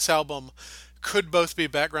so this album could both be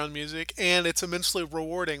background music, and it's immensely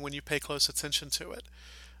rewarding when you pay close attention to it.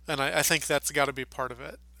 And I think that's got to be part of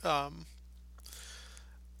it. I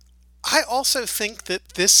also think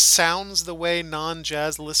that this sounds the way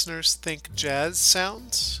non-jazz listeners think jazz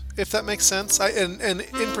sounds, if that makes sense. And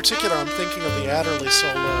in particular, I'm thinking of the Adderley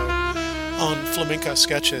solo on Flamenco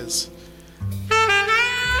Sketches.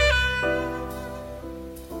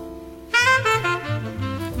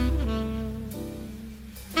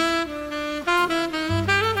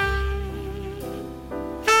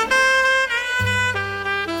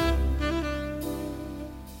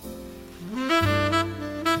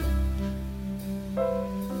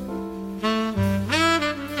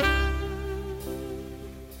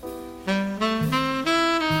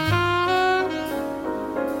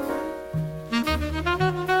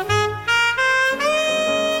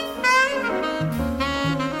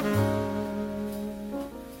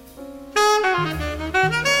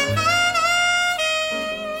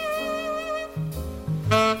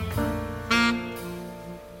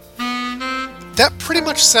 That pretty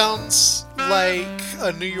much sounds like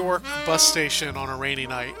a New York bus station on a rainy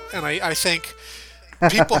night. And I think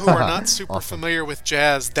people who are not super Awesome. familiar with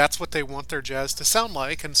jazz, that's what they want their jazz to sound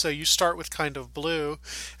like. And so you start with Kind of Blue,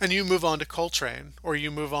 and you move on to Coltrane, or you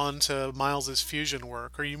move on to Miles's fusion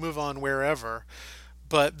work, or you move on wherever.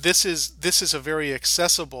 But this is a very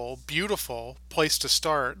accessible, beautiful place to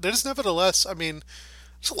start. That is nevertheless, I mean,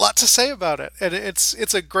 there's a lot to say about it, and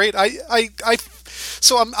it's a great.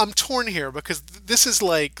 So I'm torn here because this is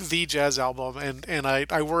like the jazz album, and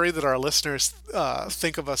I worry that our listeners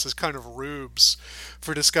think of us as kind of rubes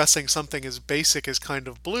for discussing something as basic as Kind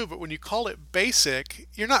of Blue. But when you call it basic,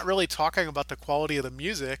 you're not really talking about the quality of the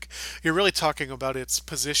music. You're really talking about its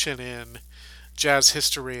position in jazz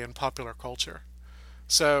history and popular culture.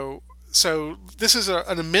 So this is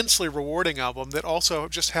an immensely rewarding album that also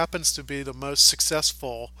just happens to be the most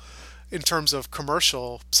successful in terms of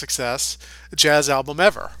commercial success jazz album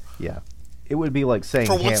ever. Yeah. It would be like saying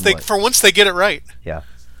For Hamlet. once they get it right. Yeah.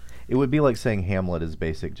 It would be like saying Hamlet is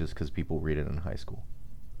basic just because people read it in high school.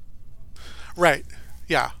 Right.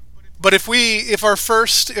 Yeah. But if our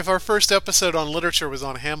first episode on literature was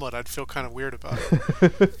on Hamlet, I'd feel kind of weird about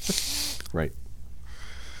it. Right.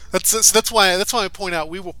 That's why I point out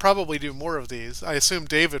we will probably do more of these. I assume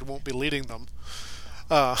David won't be leading them.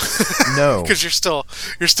 No. Because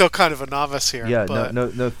you're still kind of a novice here. Yeah, but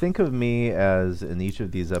no. Think of me as in each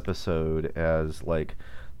of these episode as like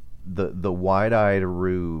the wide-eyed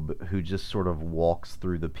rube who just sort of walks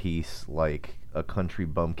through the piece like a country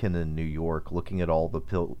bumpkin in New York, looking at all the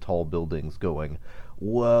tall buildings, going,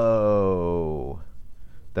 "Whoa!"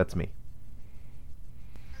 That's me.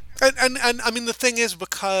 And I mean the thing is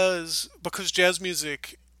because jazz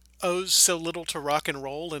music owes so little to rock and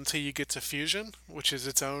roll until you get to fusion, which is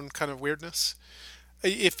its own kind of weirdness.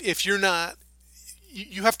 If you're not,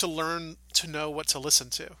 you have to learn to know what to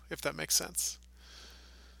listen to, if that makes sense.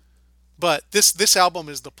 But this album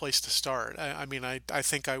is the place to start. I mean, I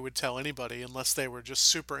think I would tell anybody, unless they were just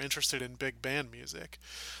super interested in big band music,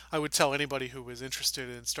 I would tell anybody who was interested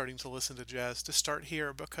in starting to listen to jazz to start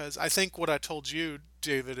here, because I think what I told you,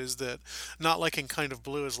 David, is that not liking Kind of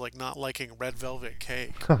Blue is like not liking Red Velvet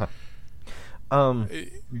Cake.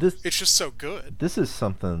 This It's just so good. this is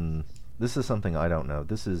something. This is something I don't know.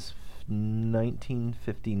 This is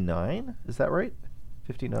 1959. Is that right?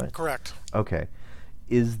 59. Correct. Okay.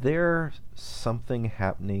 Is there something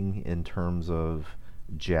happening in terms of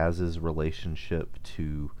jazz's relationship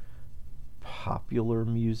to popular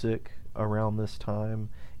music around this time?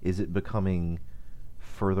 Is it becoming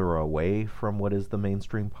further away from what is the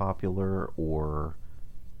mainstream popular or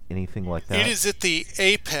anything like that? It is at the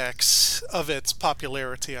apex of its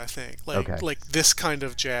popularity, I think. Okay. Like this kind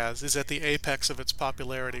of jazz is at the apex of its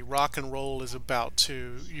popularity. Rock and roll is about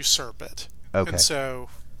to usurp it. Okay. And so,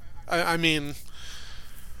 I mean,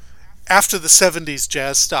 after the 70s,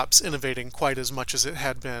 jazz stops innovating quite as much as it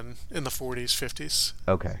had been in the 40s, 50s,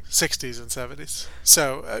 Okay. 60s, and 70s.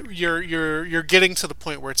 So you're getting to the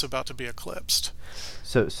point where it's about to be eclipsed.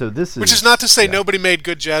 So this is, Which is not to say yeah. nobody made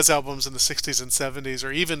good jazz albums in the 60s and 70s,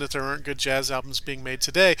 or even that there aren't good jazz albums being made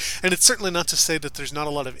today. And it's certainly not to say that there's not a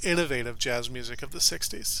lot of innovative jazz music of the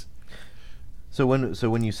 60s. So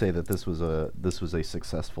when you say that this was a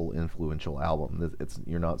successful, influential album,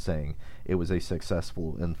 you're not saying it was a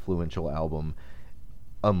successful, influential album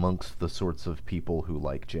amongst the sorts of people who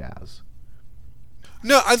like jazz.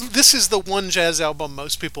 No, this is the one jazz album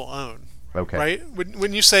most people own. Okay. Right?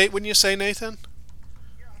 When you say Nathan?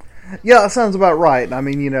 Yeah, that sounds about right. I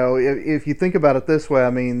mean, if you think about it this way, I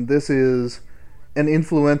mean, this is, an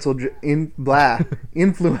influential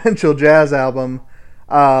jazz album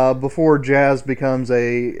before jazz becomes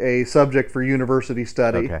a subject for university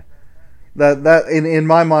study. Okay. That in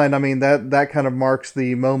my mind, I mean that kind of marks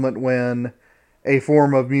the moment when a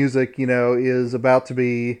form of music, is about to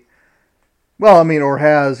be, well, I mean, or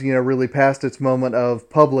has, really passed its moment of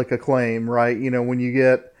public acclaim, right? When you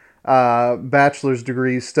get bachelor's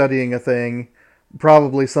degrees studying a thing,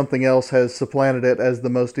 probably something else has supplanted it as the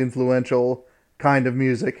most influential kind of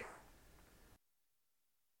music.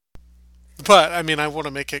 But I mean, I want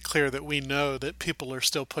to make it clear that we know that people are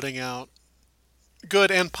still putting out good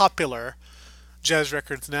and popular jazz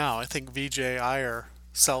records now. I think VJ Iyer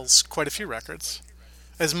sells quite a few records,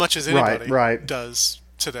 as much as Right, anybody right. does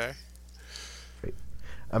today. Right.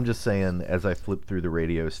 I'm just saying, as I flip through the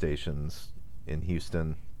radio stations in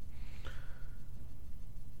Houston,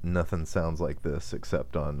 nothing sounds like this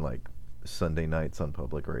except on like Sunday nights on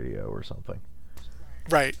public radio or something.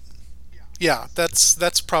 Right. Yeah,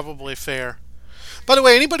 that's probably fair. By the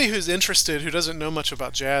way, anybody who's interested, who doesn't know much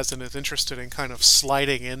about jazz and is interested in kind of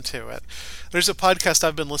sliding into it, there's a podcast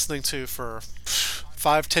I've been listening to for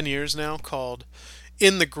 5, 10 years now called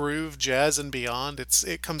In the Groove Jazz and Beyond.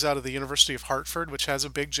 It comes out of the University of Hartford, which has a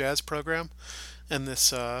big jazz program, and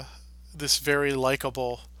this very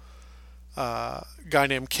likable guy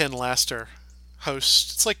named Ken Laster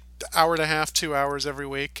hosts. It's like an hour and a half, 2 hours every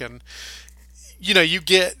week, and you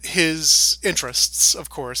get his interests, of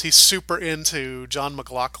course. He's super into John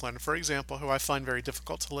McLaughlin, for example, who I find very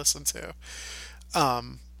difficult to listen to.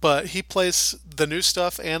 But he plays the new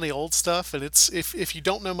stuff and the old stuff, and it's if you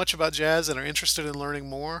don't know much about jazz and are interested in learning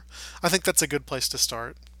more, I think that's a good place to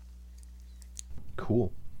start.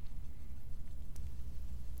 Cool.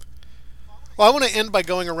 Well, I want to end by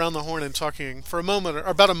going around the horn and talking for a moment, or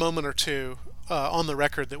about a moment or two, on the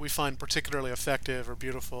record that we find particularly effective or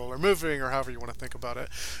beautiful or moving or however you want to think about it.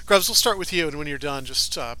 Grubbs, we'll start with you, and when you're done,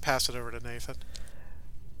 just pass it over to Nathan.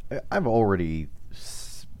 I've already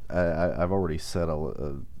I've already said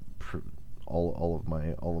all of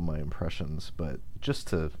my impressions, but just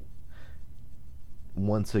to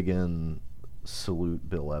once again salute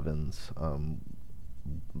Bill Evans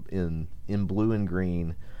in Blue and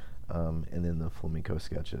Green and in the flamenco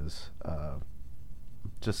sketches.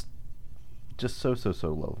 Just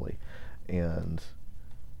so lovely, and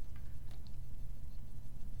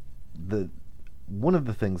one of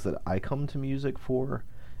the things that I come to music for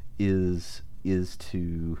is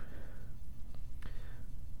to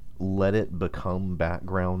let it become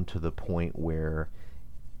background to the point where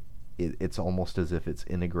it's almost as if it's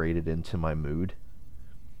integrated into my mood.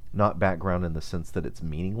 Not background in the sense that it's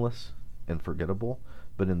meaningless and forgettable,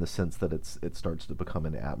 but in the sense that it starts to become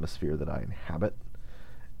an atmosphere that I inhabit.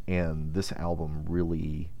 And this album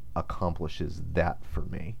really accomplishes that for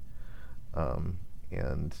me.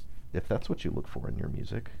 And if that's what you look for in your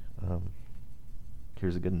music,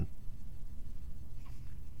 here's a good one.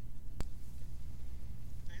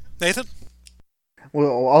 Nathan?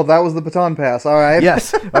 Well, that was the baton pass. All right.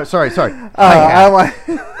 Yes. Sorry.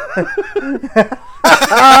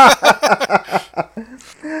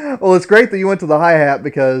 Well, it's great that you went to the hi-hat,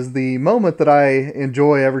 because the moment that I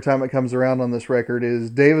enjoy every time it comes around on this record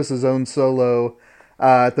is Davis's own solo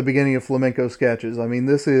at the beginning of Flamenco Sketches. I mean,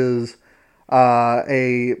 this is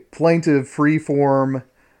a plaintive, free-form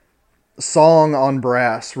song on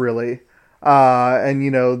brass, really.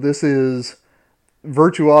 And, this is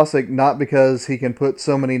virtuosic not because he can put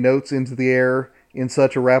so many notes into the air in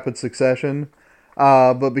such a rapid succession,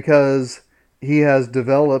 but because he has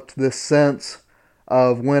developed this sense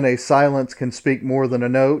of when a silence can speak more than a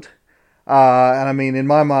note. And I mean, in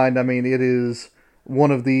my mind, it is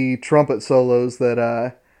one of the trumpet solos that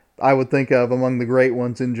I would think of among the great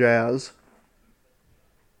ones in jazz.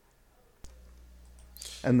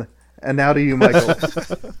 And now to you, Michael.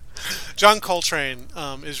 John Coltrane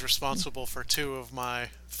is responsible for two of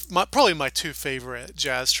probably my two favorite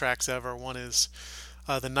jazz tracks ever. One is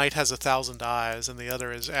The Night Has a Thousand Eyes, and the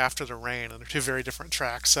other is After the Rain, and they're two very different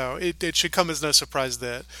tracks. So it should come as no surprise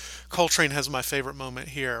that Coltrane has my favorite moment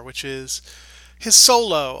here, which is his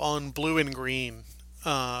solo on Blue and Green,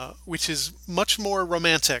 which is much more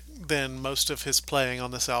romantic than most of his playing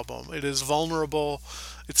on this album. It is vulnerable,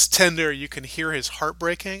 it's tender, you can hear his heart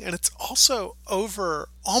breaking, and it's also over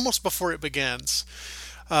almost before it begins.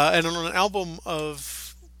 And on an album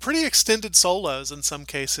of pretty extended solos in some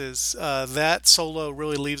cases, that solo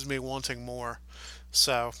really leaves me wanting more.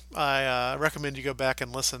 So I recommend you go back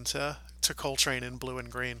and listen to Coltrane in Blue and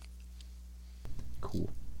Green. Cool.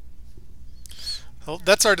 Well,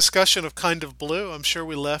 that's our discussion of Kind of Blue. I'm sure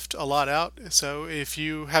we left a lot out. So if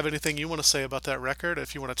you have anything you want to say about that record,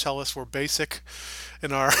 if you want to tell us we're basic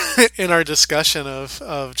in our in our discussion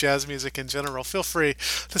of jazz music in general, feel free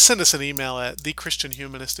to send us an email at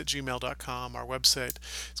thechristianhumanist@gmail.com. Our website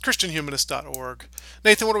is christianhumanist.org.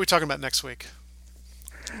 Nathan, what are we talking about next week?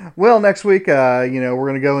 Well, next week, we're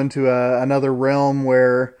going to go into another realm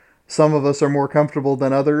where some of us are more comfortable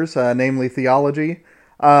than others, namely theology.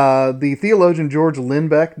 The theologian George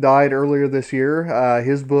Lindbeck died earlier this year.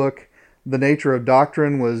 His book, The Nature of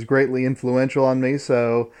Doctrine, was greatly influential on me.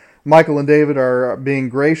 So Michael and David are being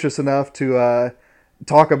gracious enough to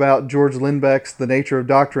talk about George Lindbeck's The Nature of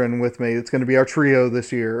Doctrine with me. It's going to be our trio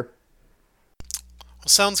this year. Well,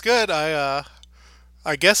 sounds good.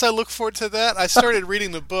 I guess I look forward to that. I started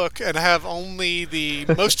reading the book and have only the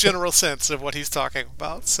most general sense of what he's talking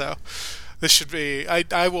about. So this should be.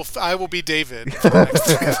 I will be David for the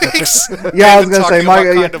next 3 weeks. Yeah, I was going to say,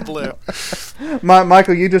 Michael, Michael. Kind of Blue.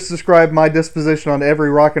 Michael, you just described my disposition on every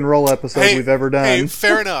rock and roll episode we've ever done. Hey,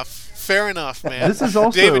 fair enough. Fair enough, man. This is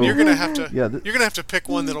also David. You're gonna have to. Yeah, you're gonna have to pick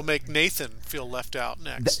one that'll make Nathan feel left out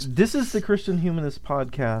next. This is the Christian Humanist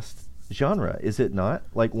podcast genre, is it not?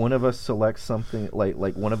 Like one of us selects something, like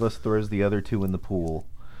one of us throws the other two in the pool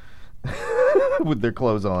with their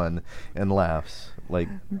clothes on and laughs like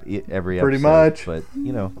every episode. Pretty much. But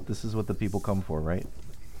this is what the people come for, right?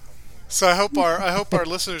 So I hope our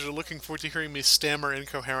listeners are looking forward to hearing me stammer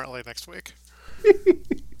incoherently next week.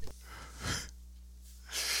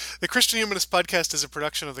 The Christian Humanist Podcast is a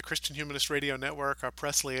production of the Christian Humanist Radio Network. Our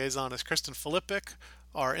press liaison is Kristen Filippic.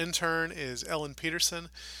 Our intern is Ellen Peterson.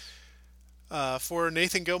 For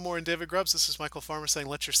Nathan Gilmour and David Grubbs, this is Michial Farmer saying,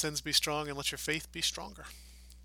 let your sins be strong and let your faith be stronger.